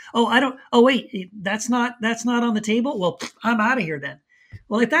forever. Oh, wait, that's not on the table. Well, I'm out of here then.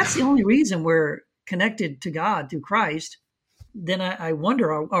 Well, if that's the only reason we're connected to God through Christ, then I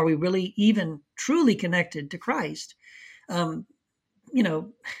wonder, are we really even truly connected to Christ? Again,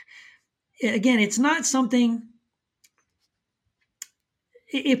 it's not something,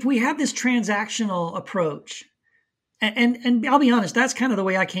 if we have this transactional approach, and I'll be honest, that's kind of the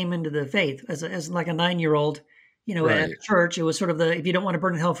way I came into the faith as like a 9-year-old, at church. It was sort of if you don't want to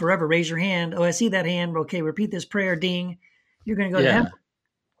burn in hell forever, raise your hand. Oh, I see that hand. Okay, repeat this prayer. Ding. You're going to go to heaven.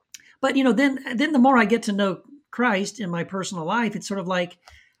 But, then the more I get to know Christ in my personal life, it's sort of like,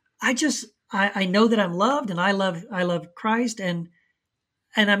 I know that I'm loved, and I love Christ, and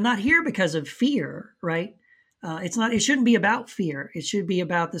I'm not here because of fear, right? It shouldn't be about fear. It should be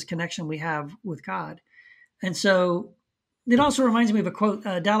about this connection we have with God. And so it also reminds me of a quote.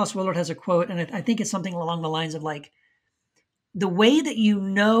 Dallas Willard has a quote, and I think it's something along the lines of like, the way that you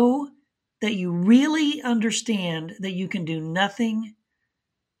know that you really understand that you can do nothing,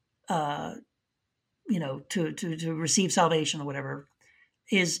 to receive salvation or whatever,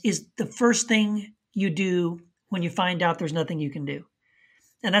 is the first thing you do when you find out there's nothing you can do.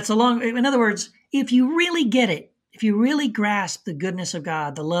 And that's in other words, if you really get it, if you really grasp the goodness of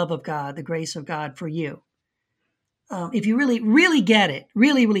God, the love of God, the grace of God for you, if you really, really get it,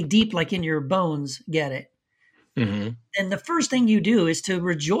 really, really deep, like in your bones, get it, then the first thing you do is to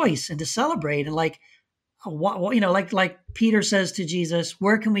rejoice and to celebrate. And like Peter says to Jesus,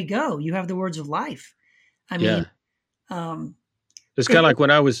 where can we go? You have the words of life. I mean, it's kind of like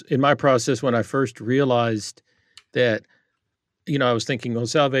when I was in my process, when I first realized that, I was thinking, well,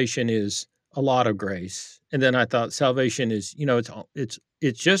 salvation is a lot of grace. And then I thought salvation is, it's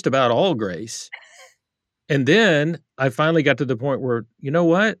just about all grace. And then I finally got to the point where, you know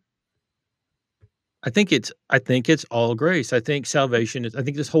what? I think it's all grace. I think salvation I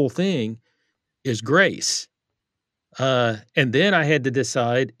think this whole thing is grace. And then I had to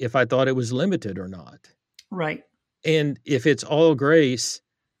decide if I thought it was limited or not. Right. And if it's all grace,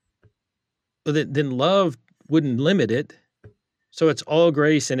 then love wouldn't limit it. So it's all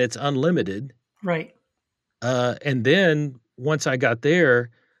grace and it's unlimited. Right. And then once I got there,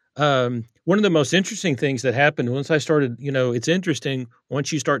 one of the most interesting things that happened once I started, it's interesting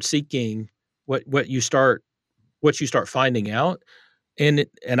once you start seeking what you start finding out. And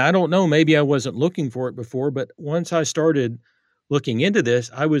I don't know, maybe I wasn't looking for it before, but once I started looking into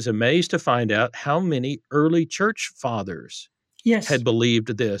this, I was amazed to find out how many early church fathers had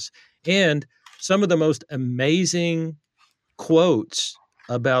believed this. And some of the most amazing quotes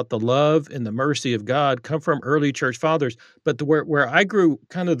about the love and the mercy of God come from early church fathers. But where I grew,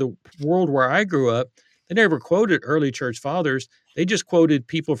 kind of the world where I grew up, they never quoted early church fathers. They just quoted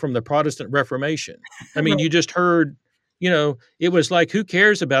people from the Protestant Reformation. I mean, you just heard, it was like, who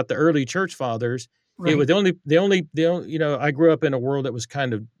cares about the early church fathers? Right. It was the only, I grew up in a world that was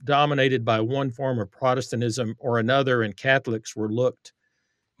kind of dominated by one form of Protestantism or another, and Catholics were looked,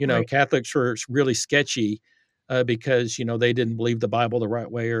 Catholics were really sketchy because, they didn't believe the Bible the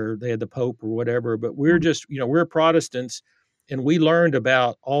right way, or they had the Pope or whatever. But we're just, we're Protestants, and we learned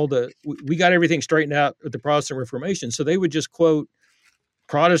about we got everything straightened out with the Protestant Reformation. So they would just quote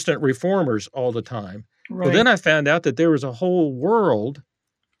Protestant reformers all the time. Right. Well, then I found out that there was a whole world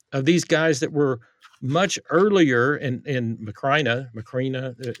of these guys that were much earlier, and Macrina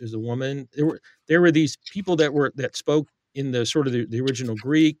is a woman. There were these people that spoke in the sort of the original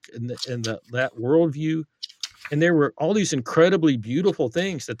Greek and that worldview, and there were all these incredibly beautiful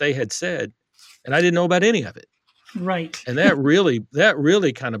things that they had said, and I didn't know about any of it. Right. And that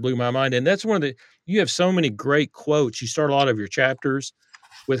really kind of blew my mind. And that's you have so many great quotes. You start a lot of your chapters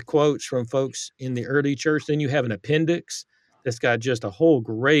with quotes from folks in the early church. Then you have an appendix that's got just a whole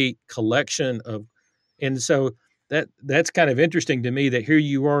great collection of, and so that's kind of interesting to me that here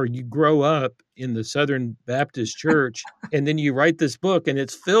you are, you grow up in the Southern Baptist Church, and then you write this book, and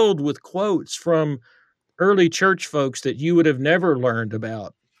it's filled with quotes from early church folks that you would have never learned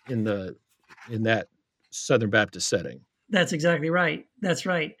about in that Southern Baptist setting. That's exactly right. That's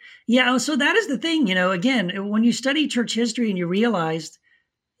right. Yeah. So that is the thing, again, when you study church history and you realized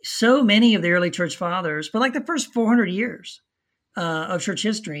so many of the early church fathers, but like the first 400 years of church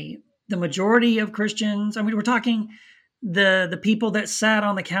history, the majority of Christians, I mean, we're talking the people that sat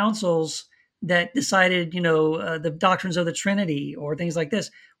on the councils that decided, the doctrines of the Trinity or things like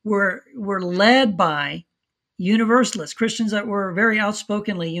this were led by Universalist Christians that were very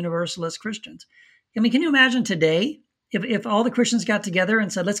outspokenly Universalist Christians. I mean, can you imagine today if all the Christians got together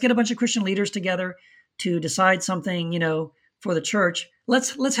and said, let's get a bunch of Christian leaders together to decide something, for the church.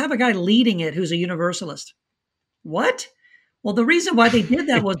 Let's have a guy leading it who's a Universalist. What? Well, the reason why they did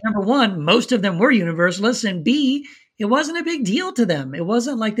that was, number one, most of them were Universalists, and B, it wasn't a big deal to them. It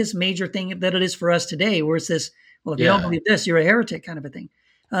wasn't like this major thing that it is for us today, where it's this, well, if you don't believe this, you're a heretic kind of a thing.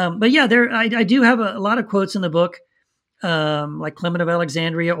 But yeah, I do have a lot of quotes in the book, like Clement of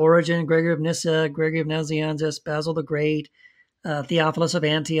Alexandria, Origen, Gregory of Nyssa, Gregory of Nazianzus, Basil the Great, Theophilus of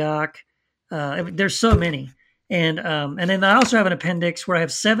Antioch. There's so many. And then I also have an appendix where I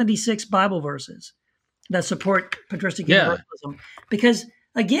have 76 Bible verses that support patristic universalism. Because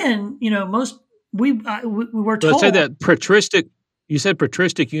again, we were told. Let's say that patristic. You said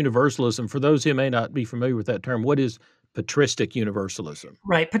patristic universalism. For those who may not be familiar with that term, what is patristic universalism?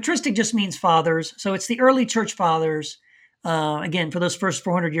 Right, patristic just means fathers. So it's the early church fathers. Again, for those first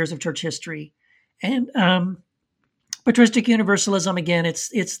 400 years of church history, and patristic universalism. Again, it's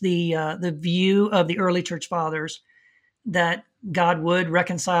the view of the early church fathers that God would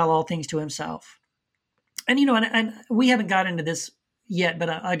reconcile all things to Himself. And and we haven't got into this yet, but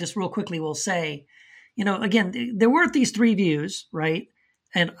I just real quickly will say, again, there were these three views, right?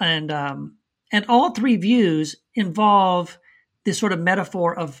 And all three views involve this sort of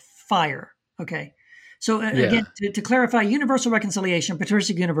metaphor of fire. Okay, so again, to clarify, universal reconciliation,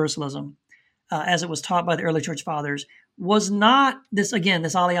 patristic universalism, as it was taught by the early church fathers, was not this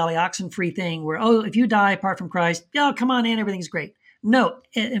ollie oxen free thing where, if you die apart from Christ, come on in, everything's great. No,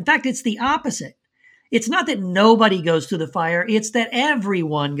 in fact, it's the opposite. It's not that nobody goes through the fire. It's that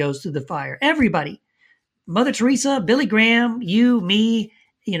everyone goes through the fire. Everybody. Mother Teresa, Billy Graham, you, me,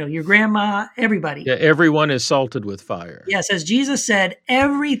 your grandma, everybody. Yeah, everyone is salted with fire. Yes, as Jesus said,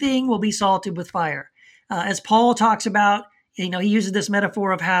 everything will be salted with fire. As Paul talks about, he uses this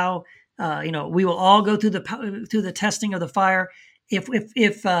metaphor of how, we will all go through the testing of the fire. If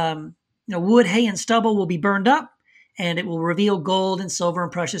wood, hay, and stubble will be burned up, and it will reveal gold and silver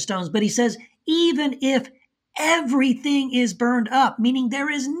and precious stones. But he says, even if everything is burned up, meaning there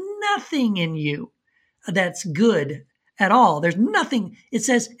is nothing in you that's good at all. There's nothing. It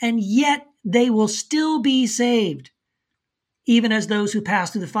says, and yet they will still be saved, even as those who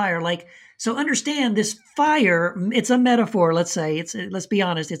pass through the fire. So understand this fire, it's a metaphor, let's say. Let's be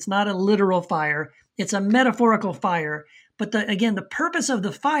honest, it's not a literal fire. It's a metaphorical fire. But the purpose of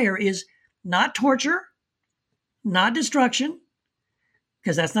the fire is not torture, not destruction,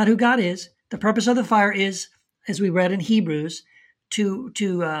 because that's not who God is. The purpose of the fire is, as we read in Hebrews, to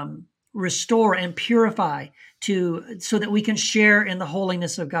restore and purify, so that we can share in the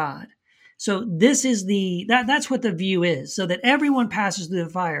holiness of God. So this is that's what the view is, so that everyone passes through the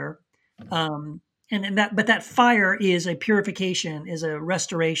fire, but that fire is a purification, is a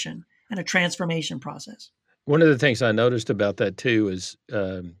restoration, and a transformation process. One of the things I noticed about that too is,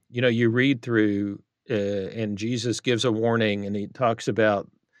 you read through, and Jesus gives a warning, and he talks about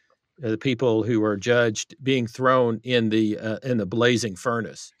the people who are judged being thrown in the blazing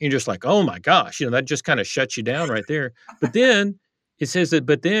furnace. You're just like, oh my gosh, that just kind of shuts you down right there. But then it says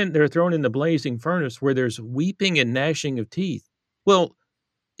but then they're thrown in the blazing furnace where there's weeping and gnashing of teeth. Well,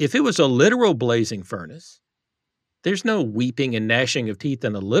 if it was a literal blazing furnace, there's no weeping and gnashing of teeth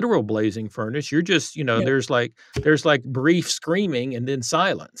in a literal blazing furnace. You're just, there's like brief screaming and then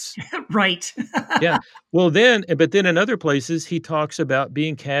silence. Right. Yeah. Well, but then in other places, he talks about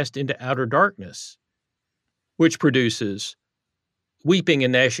being cast into outer darkness, which produces weeping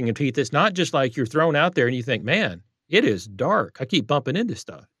and gnashing of teeth. It's not just like you're thrown out there and you think, man, it is dark. I keep bumping into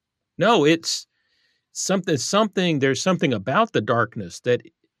stuff. No, it's something, there's something about the darkness that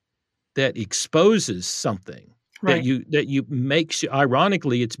exposes something. Right. That you makes you,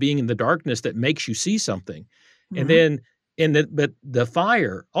 ironically, it's being in the darkness that makes you see something. Mm-hmm. And then, but the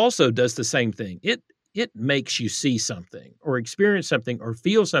fire also does the same thing. It makes you see something or experience something or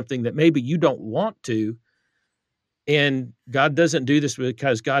feel something that maybe you don't want to. And God doesn't do this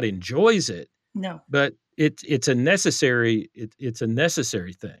because God enjoys it. No. But it's a necessary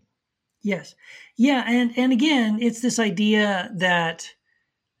thing. Yes. Yeah. And again, it's this idea that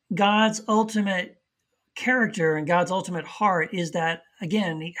God's ultimate character and God's ultimate heart is that,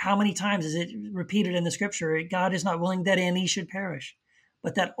 again, how many times is it repeated in the scripture? God is not willing that any should perish,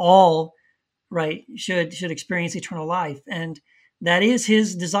 but that all, right, should experience eternal life. And that is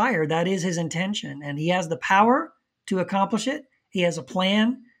his desire. That is his intention. And he has the power to accomplish it. He has a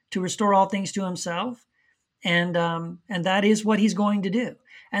plan to restore all things to himself. And that is what he's going to do.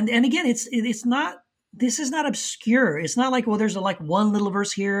 And again, it's not, this is not obscure. It's not like, well, there's one little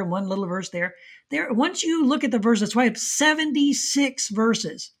verse here and one little verse there. Once you look at the verse, that's why I have 76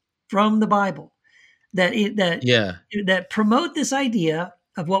 verses from the Bible that promote this idea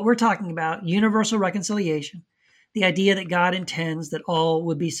of what we're talking about, universal reconciliation, the idea that God intends that all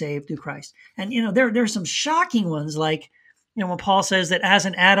would be saved through Christ. And, there's some shocking ones, like, when Paul says that as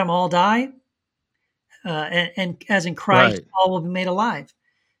in Adam all die, and as in Christ, right, all will be made alive.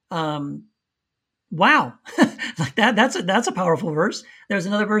 Wow. Like that's a powerful verse. There's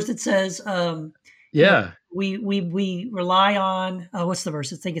another verse that says, we rely on, what's the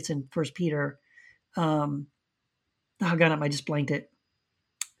verse? I think it's in 1 Peter. Oh God, I just blanked it.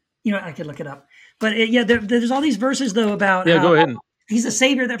 I could look it up, but there's all these verses though about, go ahead. He's the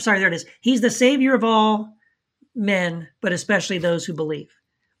savior. I'm sorry, there it is. He's the savior of all men, but especially those who believe.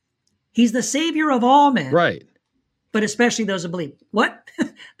 He's the savior of all men. Right. But especially those who believe. What?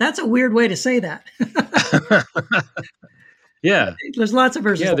 That's a weird way to say that. Yeah. There's lots of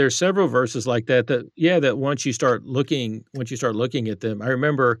verses. Yeah, there's several verses like that that once you start looking at them, I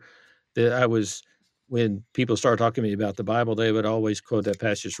remember that when people start talking to me about the Bible, they would always quote that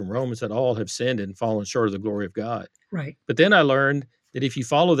passage from Romans that all have sinned and fallen short of the glory of God. Right. But then I learned that if you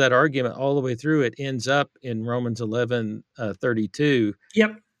follow that argument all the way through, it ends up in Romans 11:32.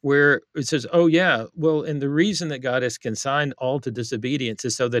 Yep. Where it says, oh, yeah, well, and the reason that God has consigned all to disobedience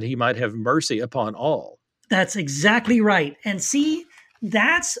is so that he might have mercy upon all. That's exactly right. And see,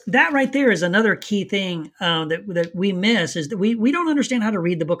 that right there is another key thing that we miss, is that we don't understand how to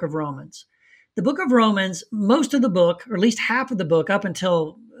read the book of Romans. The book of Romans, most of the book, or at least half of the book up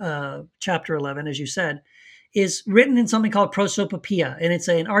until chapter 11, as you said, is written in something called prosopopoeia, and it's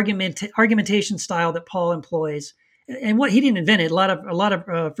an argumentation style that Paul employs. And what he didn't invent it. A lot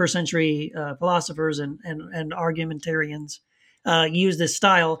of first century philosophers and argumentarians use this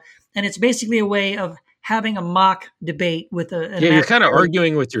style, and it's basically a way of having a mock debate with you're kind of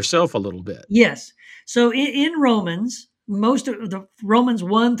arguing with yourself a little bit. Yes. So in Romans, most of the Romans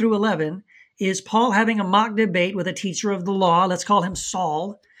 1 through 11 is Paul having a mock debate with a teacher of the law. Let's call him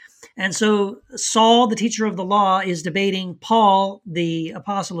Saul. And so Saul, the teacher of the law, is debating Paul, the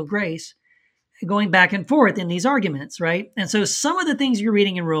apostle of grace, going back and forth in these arguments, right? And so some of the things you're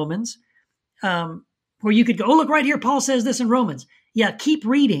reading in Romans, where you could go, oh, look right here, Paul says this in Romans. Yeah, keep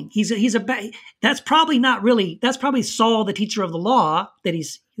reading. That's probably Saul, the teacher of the law, that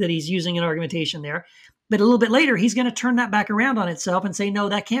he's using in argumentation there. But a little bit later, he's going to turn that back around on itself and say, no,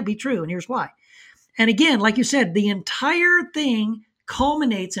 that can't be true. And here's why. And again, like you said, the entire thing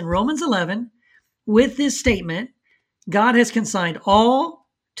culminates in Romans 11 with this statement: God has consigned all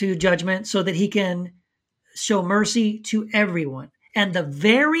to judgment so that he can show mercy to everyone. And the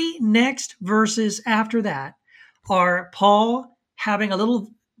very next verses after that are Paul having a little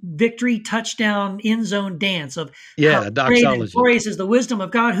victory touchdown end zone dance of doxology. Glorious is the wisdom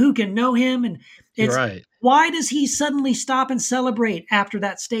of God. Who can know him? And it's right. Why does he suddenly stop and celebrate after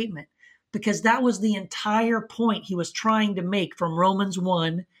that statement? Because that was the entire point he was trying to make from Romans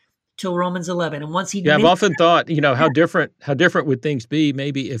 1 till Romans 11. And once I've often thought, how different would things be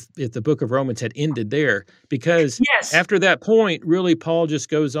maybe if the book of Romans had ended there? Because after that point, really, Paul just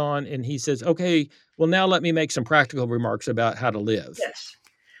goes on and he says, okay, well, now let me make some practical remarks about how to live. Yes.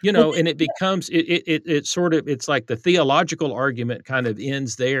 And it becomes, it's like the theological argument kind of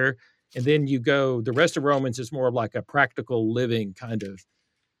ends there. And then the rest of Romans is more like a practical living kind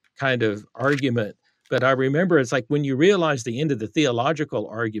of argument. But I remember it's like when you realize the end of the theological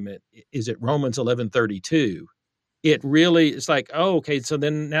argument is at Romans 11:32, it's like, oh, okay, so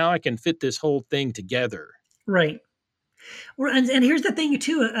then now I can fit this whole thing together. Right. And here's the thing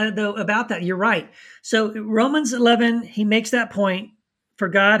too, though, about that. You're right. So Romans 11, he makes that point: for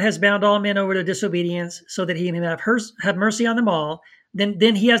God has bound all men over to disobedience so that he may have mercy on them all.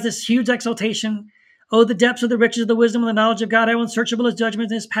 Then he has this huge exaltation. Oh, the depths of the riches of the wisdom and the knowledge of God, how unsearchable his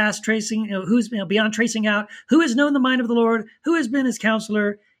judgment is past tracing, who's beyond tracing out, who has known the mind of the Lord, who has been his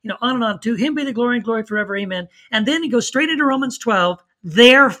counselor, on and on. To him be the glory and glory forever. Amen. And then he goes straight into Romans 12.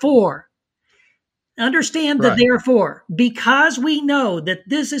 Therefore, understand the therefore, because we know that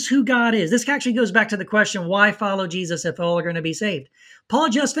this is who God is. This actually goes back to the question, why follow Jesus if all are going to be saved? Paul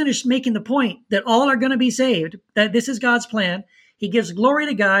just finished making the point that all are going to be saved, that this is God's plan. He gives glory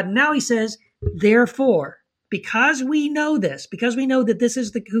to God. Now he says, therefore, because we know this, because we know that this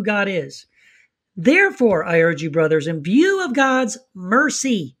is who God is, therefore, I urge you, brothers, in view of God's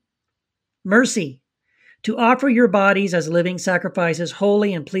mercy, to offer your bodies as living sacrifices,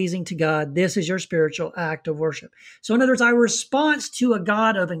 holy and pleasing to God. This is your spiritual act of worship. So in other words, our response to a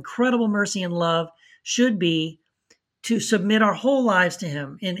God of incredible mercy and love should be to submit our whole lives to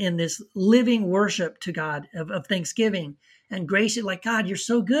him in this living worship to God of thanksgiving and grace. Like, God, you're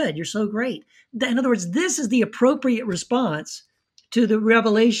so good. You're so great. In other words, this is the appropriate response to the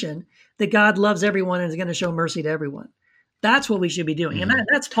revelation that God loves everyone and is going to show mercy to everyone. That's what we should be doing. And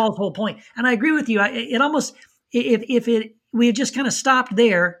that's Paul's whole point. And I agree with you. We had just kind of stopped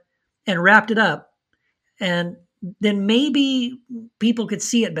there and wrapped it up, and then maybe people could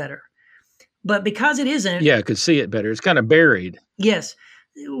see it better. But because it isn't. Yeah, could see it better. It's kind of buried. Yes.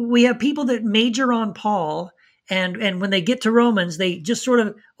 We have people that major on Paul, and when they get to Romans, they just sort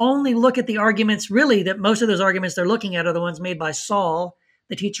of only look at the arguments, really, that most of those arguments they're looking at are the ones made by Saul,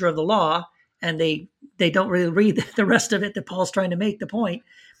 the teacher of the law, and they don't really read the rest of it that Paul's trying to make the point.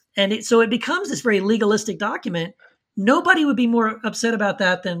 And so it becomes this very legalistic document. Nobody would be more upset about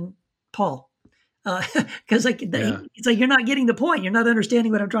that than Paul. Because it's like, you're not getting the point. You're not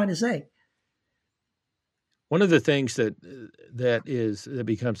understanding what I'm trying to say. One of the things that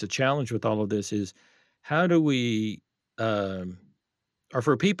becomes a challenge with all of this is how do we, or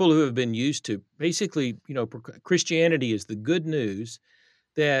for people who have been used to basically, Christianity is the good news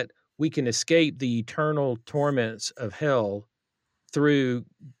that we can escape the eternal torments of hell through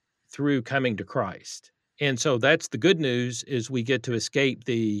coming to Christ. And so that's the good news, is we get to escape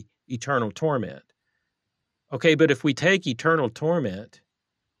the eternal torment. Okay, but if we take eternal torment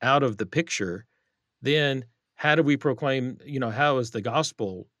out of the picture, then how do we proclaim, how is the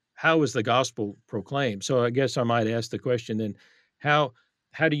gospel proclaimed? So I guess I might ask the question then, how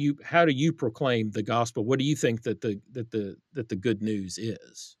do you proclaim the gospel? What do you think that the good news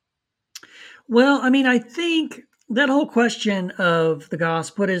is? Well, I mean, I think that whole question of the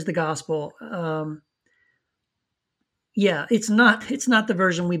gospel, what is the gospel? Yeah, it's not the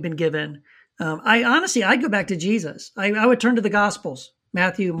version we've been given. I'd go back to Jesus. I would turn to the Gospels: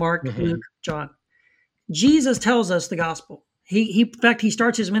 Matthew, Mark, Luke, Hmm. John. Jesus tells us the gospel. In fact, he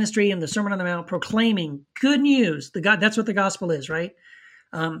starts his ministry in the Sermon on the Mount proclaiming good news. That's what the gospel is, right?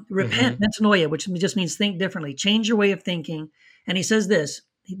 Repent, Hmm. metanoia, which just means think differently, change your way of thinking. And he says this: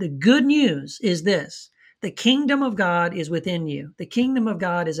 the good news is this: the kingdom of God is within you. The kingdom of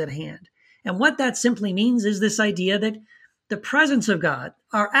God is at hand. And what that simply means is this idea that the presence of God,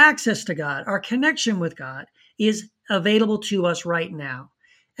 our access to God, our connection with God is available to us right now.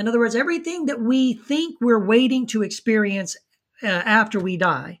 In other words, everything that we think we're waiting to experience after we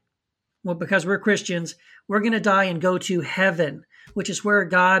die, well, because we're Christians, we're going to die and go to heaven, which is where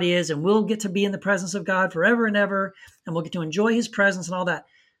God is, and we'll get to be in the presence of God forever and ever, and we'll get to enjoy his presence and all that.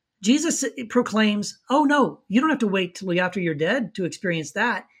 Jesus proclaims, oh no, you don't have to wait till after you're dead to experience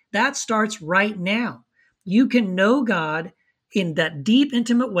that. That starts right now. You can know God in that deep,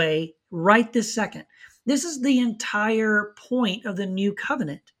 intimate way right this second. This is the entire point of the new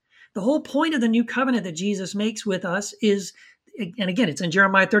covenant. The whole point of the new covenant that Jesus makes with us is, and again, it's in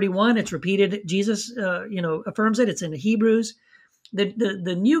Jeremiah 31. It's repeated. Jesus, affirms it. It's in the Hebrews.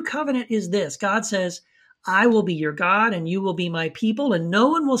 The new covenant is this: God says, I will be your God and you will be my people. And no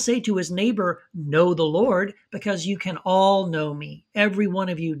one will say to his neighbor, know the Lord, because you can all know me, every one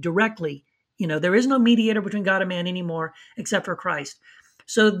of you directly. There is no mediator between God and man anymore except for Christ.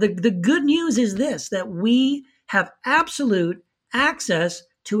 So the good news is this: that we have absolute access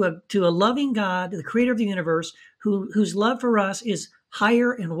to a loving God, the creator of the universe, whose love for us is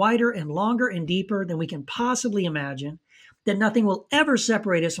higher and wider and longer and deeper than we can possibly imagine. That nothing will ever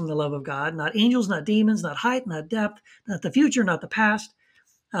separate us from the love of God, not angels, not demons, not height, not depth, not the future, not the past.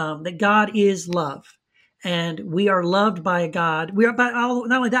 That God is love, and we are loved by a God.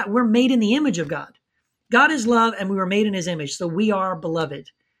 Not only that, we're made in the image of God. God is love, and we were made in his image, so we are beloved.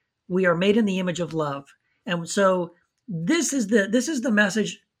 We are made in the image of love. And so this is the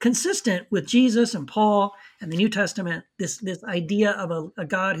message consistent with Jesus and Paul and the New Testament, this idea of a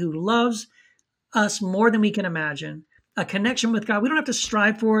God who loves us more than we can imagine, a connection with God. We don't have to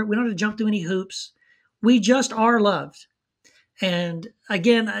strive for it. We don't have to jump through any hoops. We just are loved. And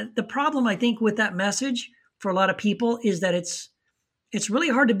again, the problem I think with that message for a lot of people is that it's really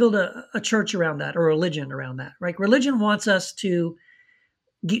hard to build a church around that, or a religion around that, right? Religion wants to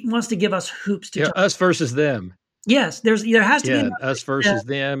give us hoops to Yeah, jump. us versus them. Yes, there has to be Yeah, us versus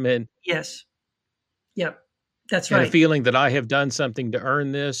them, and yes. Yep. That's a right. feeling that I have done something to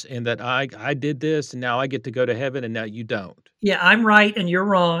earn this, and that I did this, and now I get to go to heaven, and now you don't. Yeah, I'm right and you're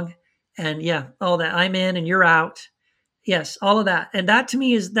wrong. And yeah, all that. I'm in and you're out. Yes, all of that. And that to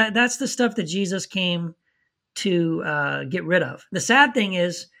me is that's the stuff that Jesus came to get rid of. The sad thing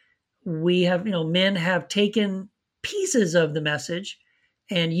is men have taken pieces of the message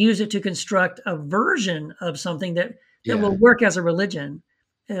and use it to construct a version of something that Yeah. will work as a religion.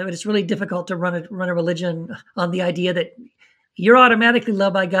 But it's really difficult to run a religion on the idea that you're automatically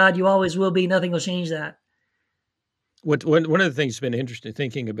loved by God. You always will be. Nothing will change that. One of the things that's been interesting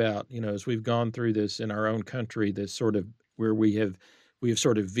thinking about, as we've gone through this in our own country, this sort of where we have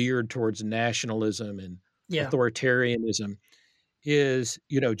sort of veered towards nationalism and Yeah. authoritarianism, is,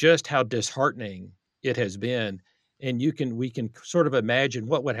 just how disheartening it has been. And we can sort of imagine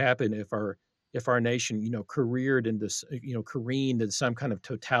what would happen if our nation, careened into some kind of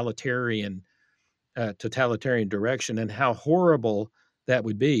totalitarian direction, and how horrible that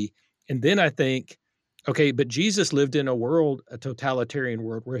would be. And then I think, okay, but Jesus lived in a totalitarian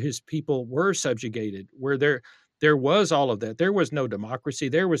world where his people were subjugated, where there was all of that. There was no democracy.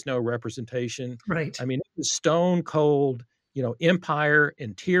 There was no representation. Right. I mean, it was stone cold, empire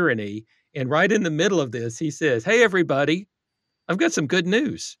and tyranny. And right in the middle of this, he says, hey, everybody, I've got some good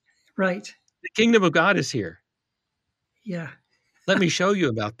news. Right. The kingdom of God is here. Yeah. Let me show you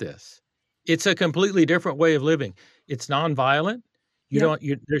about this. It's a completely different way of living. It's nonviolent. You don't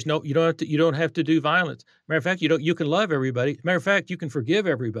have to do violence. Matter of fact, you can love everybody. Matter of fact, you can forgive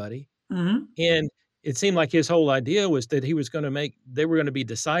everybody. Mm-hmm. And it seemed like his whole idea was that they were going to be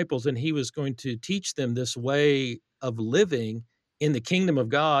disciples, and he was going to teach them this way of living in the kingdom of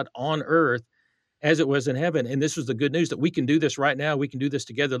God on earth as it was in heaven. And this was the good news, that we can do this right now. We can do this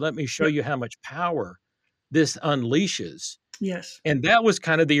together. Let me show you how much power this unleashes. Yes. And that was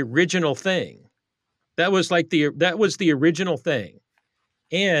kind of the original thing. That was the original thing.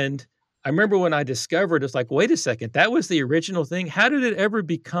 And I remember when I discovered, it's like, wait a second, that was the original thing. How did it ever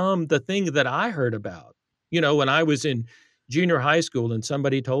become the thing that I heard about? When I was in junior high school, and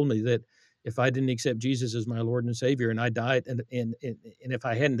somebody told me that if I didn't accept Jesus as my Lord and Savior, and I died, and if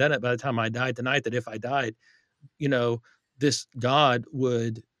I hadn't done it by the time I died tonight, that if I died, this God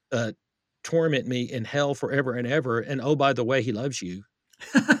would torment me in hell forever and ever. And oh, by the way, he loves you,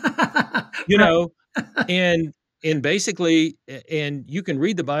 Right. and basically, and you can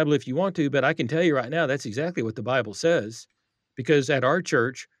read the Bible if you want to, but I can tell you right now, that's exactly what the Bible says, because at our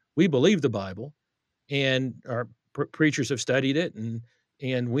church, we believe the Bible, and our preachers have studied it,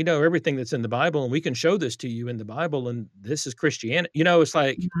 and we know everything that's in the Bible, and we can show this to you in the Bible, and this is Christianity. It's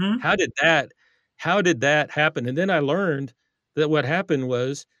like, Mhm. how did that happen? And then I learned that what happened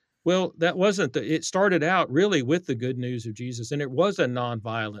was, well, that wasn't it started out really with the good news of Jesus, and it was a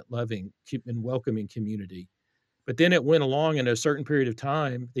nonviolent, loving, and welcoming community. But then it went along in a certain period of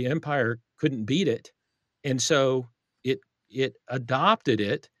time, the empire couldn't beat it. And so it adopted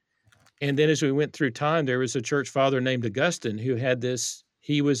it. And then as we went through time, there was a church father named Augustine who had this,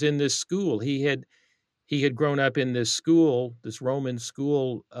 he was in this school. He had grown up in this school, this Roman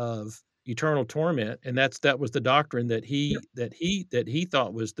school of eternal torment. And that was the doctrine that he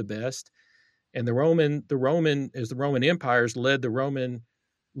thought was the best. And the Roman empires led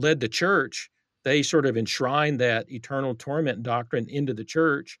the church, they sort of enshrined that eternal torment doctrine into the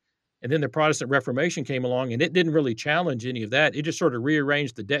church. And then the Protestant Reformation came along, and it didn't really challenge any of that. It just sort of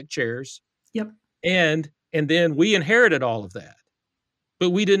rearranged the deck chairs. Yep. And then we inherited all of that. But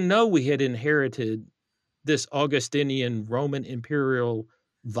we didn't know we had inherited this Augustinian Roman imperial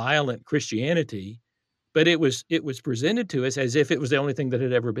violent Christianity, but it was presented to us as if it was the only thing that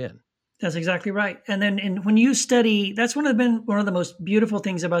had ever been. That's exactly right. And then when you study, that's one of the most beautiful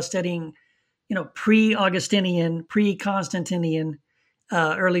things about studying, pre-Augustinian, pre-Constantinian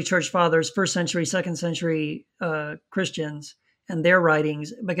early church fathers, first century, second century Christians and their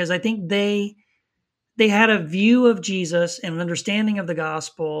writings, because I think they had a view of Jesus and an understanding of the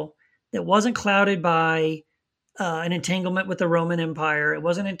gospel that wasn't clouded by an entanglement with the Roman Empire. It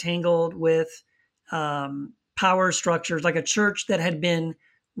wasn't entangled with power structures, like a church that had been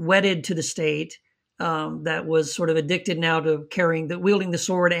wedded to the state, that was sort of addicted now to wielding the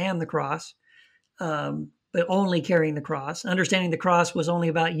sword and the cross, but only carrying the cross, understanding the cross was only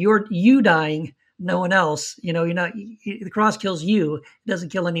about you dying, no one else. The cross kills you; it doesn't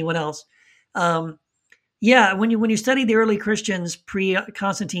kill anyone else. When you study the early Christians,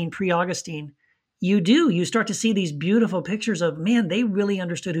 pre-Constantine, pre-Augustine, you start to see these beautiful pictures of, man, they really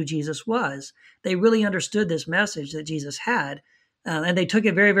understood who Jesus was. They really understood this message that Jesus had. And they took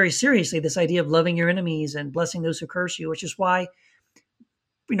it very, very seriously, this idea of loving your enemies and blessing those who curse you, which is why,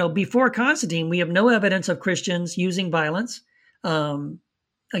 before Constantine, we have no evidence of Christians using violence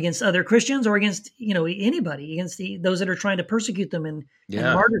against other Christians or against, anybody, against those that are trying to persecute them and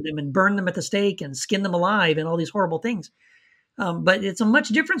martyr them and burn them at the stake and skin them alive and all these horrible things. But it's a much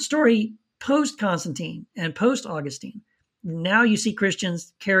different story post-Constantine and post-Augustine. Now you see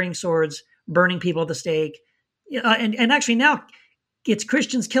Christians carrying swords, burning people at the stake. And actually now it's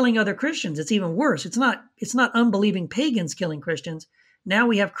Christians killing other Christians. It's even worse. It's not unbelieving pagans killing Christians. Now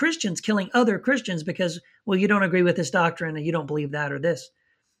we have Christians killing other Christians because, well, you don't agree with this doctrine and you don't believe that or this.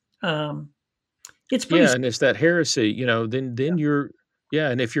 It's pretty. Yeah, and it's that heresy, then you're,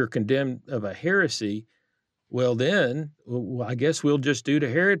 and if you're condemned of a heresy, well, then I guess we'll just do to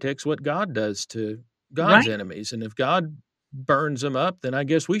heretics what God does to God's enemies. And if God burns them up, then I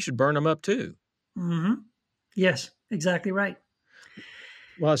guess we should burn them up too. Mm-hmm. Yes, exactly right.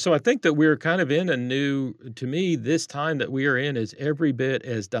 Well, so I think that we're kind of in to me, this time that we are in is every bit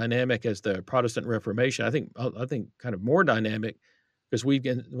as dynamic as the Protestant Reformation. I think kind of more dynamic because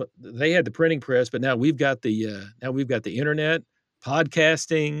they had the printing press, but now we've got the internet,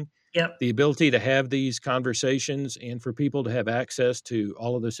 podcasting, the ability to have these conversations and for people to have access to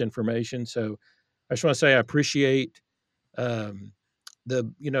all of this information. So I just want to say I appreciate you're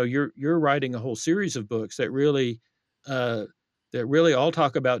writing a whole series of books that really all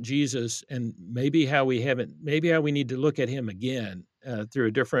talk about Jesus and maybe how we need to look at him again through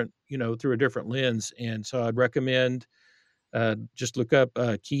a different lens. And so I'd recommend just look up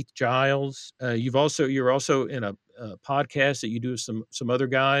Keith Giles. You're also in a podcast that you do with some other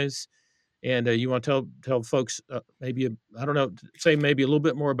guys, and you want to tell folks maybe a little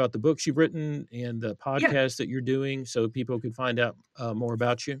bit more about the books you've written and the podcast that you're doing, so people could find out more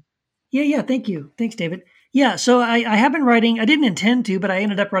about you. Yeah. Thank you. Thanks, David. Yeah. So I have been writing. I didn't intend to, but I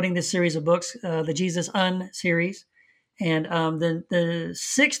ended up writing this series of books, the Jesus series. And the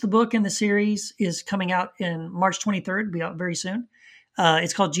sixth book in the series is coming out in March 23rd. It'll be out very soon.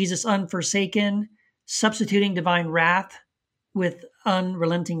 It's called Jesus Unforsaken, Substituting Divine Wrath with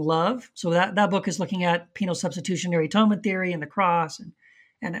Unrelenting Love. So that book is looking at penal substitutionary atonement theory and the cross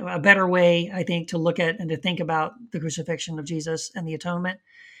and a better way, I think, to look at and to think about the crucifixion of Jesus and the atonement.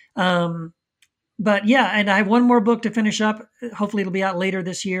 But yeah, and I have one more book to finish up. Hopefully it'll be out later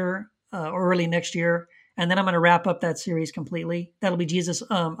this year or early next year. And then I'm going to wrap up that series completely. That'll be Jesus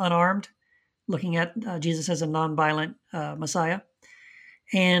Unarmed, looking at Jesus as a nonviolent Messiah.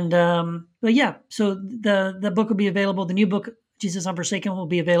 And but yeah, so the book will be available. The new book, Jesus Unforsaken, will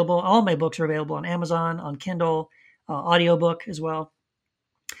be available. All my books are available on Amazon, on Kindle, audiobook as well.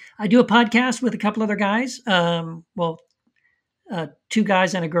 I do a podcast with a couple other guys. Two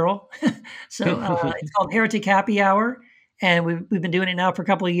guys and a girl. So it's called Heretic Happy Hour, and we've been doing it now for a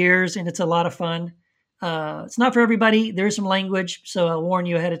couple of years, and it's a lot of fun. It's not for everybody. There is some language, so I'll warn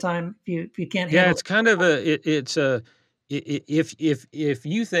you ahead of time if you can't handle it. It's kind of if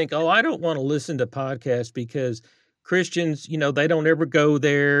you think, oh, I don't want to listen to podcasts because Christians, they don't ever go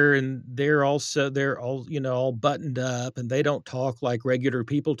there, and they're all buttoned up, and they don't talk like regular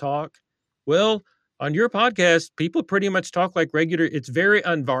people talk. Well, on your podcast, people pretty much talk like regular. It's very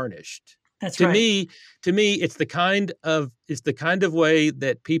unvarnished. That's to right. me, it's the kind of way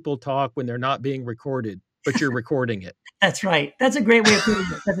that people talk when they're not being recorded, but you're recording it. That's right. That's a great way of putting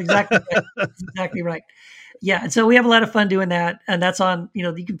it. That's exactly right. That's exactly right. Yeah. And so we have a lot of fun doing that. And that's on,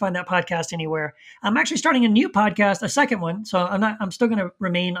 you can find that podcast anywhere. I'm actually starting a new podcast, a second one. So I'm still going to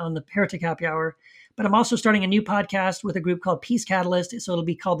remain on the Heretic Happy Hour, but I'm also starting a new podcast with a group called Peace Catalyst. So it'll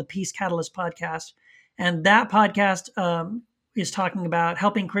be called the Peace Catalyst Podcast. And that podcast is talking about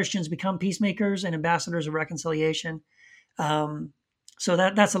helping Christians become peacemakers and ambassadors of reconciliation. So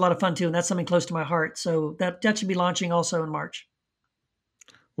that's a lot of fun too. And that's something close to my heart. So that should be launching also in March.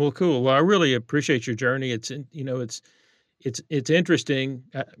 Well, cool. Well, I really appreciate your journey. It's interesting.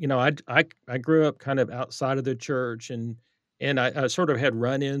 I grew up kind of outside of the church, and I sort of had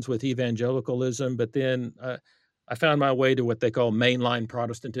run-ins with evangelicalism, but then I found my way to what they call mainline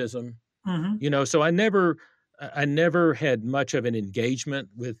Protestantism. Mm-hmm. So I never had much of an engagement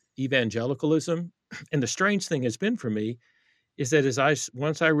with evangelicalism. And the strange thing has been for me is that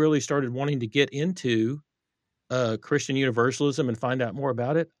once I really started wanting to get into Christian universalism and find out more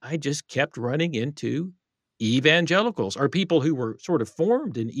about it, I just kept running into evangelicals, or people who were sort of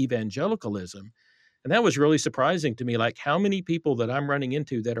formed in evangelicalism. And that was really surprising to me, like how many people that I'm running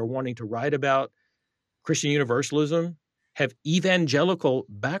into that are wanting to write about Christian universalism have evangelical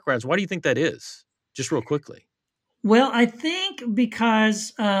backgrounds. Why do you think that is? Just real quickly. Well, I think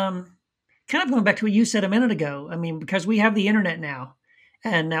because kind of going back to what you said a minute ago, because we have the internet now,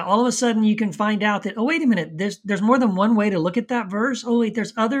 and now all of a sudden you can find out that, oh, wait a minute, there's more than one way to look at that verse. Oh, wait,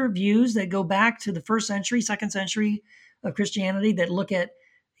 there's other views that go back to the first century, second century of Christianity that look at,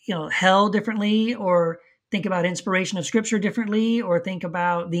 hell differently, or think about inspiration of scripture differently, or think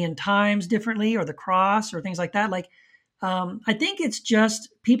about the end times differently, or the cross, or things like that. I think it's just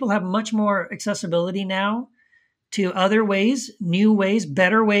people have much more accessibility now to other ways, new ways,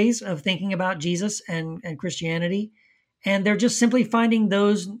 better ways of thinking about Jesus and Christianity. And they're just simply finding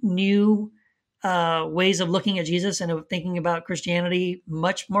those new ways of looking at Jesus and of thinking about Christianity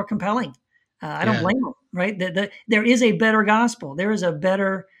much more compelling. I don't blame them, right? There is a better gospel. There is a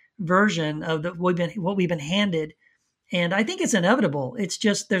better version of what we've been handed. And I think it's inevitable. It's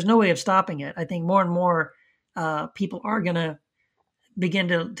just, there's no way of stopping it. I think more and more people are going to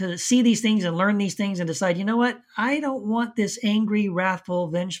begin to see these things and learn these things and decide, you know what? I don't want this angry, wrathful,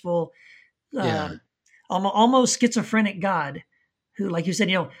 vengeful, almost schizophrenic God who, like you said,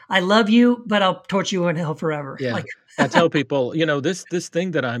 I love you, but I'll torture you in hell forever. Yeah. I tell people, this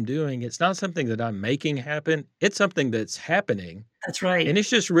thing that I'm doing, it's not something that I'm making happen. It's something that's happening. That's right. And it's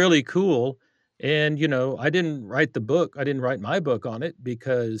just really cool. And, I didn't write the book. I didn't write my book on it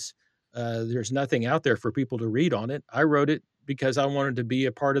because there's nothing out there for people to read on it. I wrote it because I wanted to be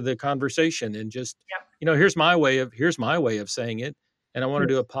a part of the conversation and just, here's my way of saying it. And I want to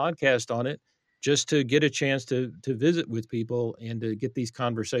do a podcast on it just to get a chance to visit with people and to get these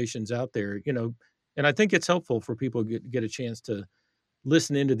conversations out there, and I think it's helpful for people to get a chance to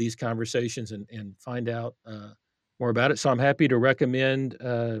listen into these conversations and find out more about it. So I'm happy to recommend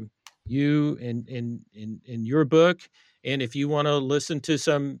you in your book. And if you want to listen to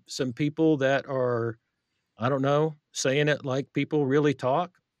some people that are, I don't know, saying it like people really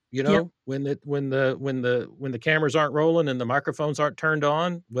talk, when the cameras aren't rolling and the microphones aren't turned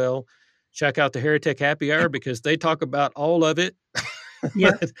on, well, check out the Heretic Happy Hour because they talk about all of it.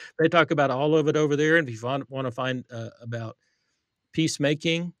 Yeah. They talk about all of it over there. And if you want to find about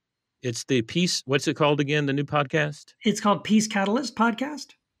peacemaking, it's the Peace. What's it called again? The new podcast? It's called Peace Catalyst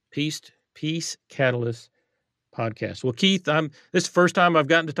Podcast. Peace Catalyst Podcast. Well, Keith, this is the first time I've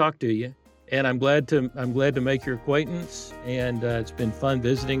gotten to talk to you, and I'm glad to make your acquaintance. And it's been fun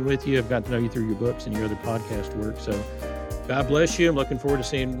visiting with you. I've gotten to know you through your books and your other podcast work. So God bless you. I'm looking forward to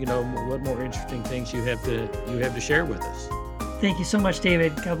seeing, what more interesting things you have to share with us. Thank you so much,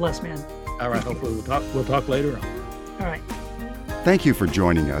 David. God bless, man. All right. Hopefully we'll talk later on. All right. Thank you for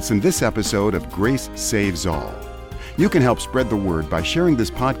joining us in this episode of Grace Saves All. You can help spread the word by sharing this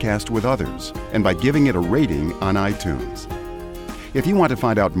podcast with others and by giving it a rating on iTunes. If you want to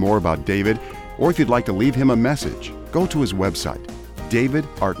find out more about David, or if you'd like to leave him a message, go to his website,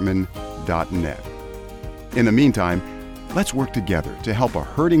 davidartman.net. In the meantime, let's work together to help a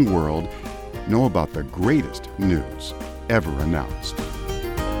hurting world know about the greatest news ever announced.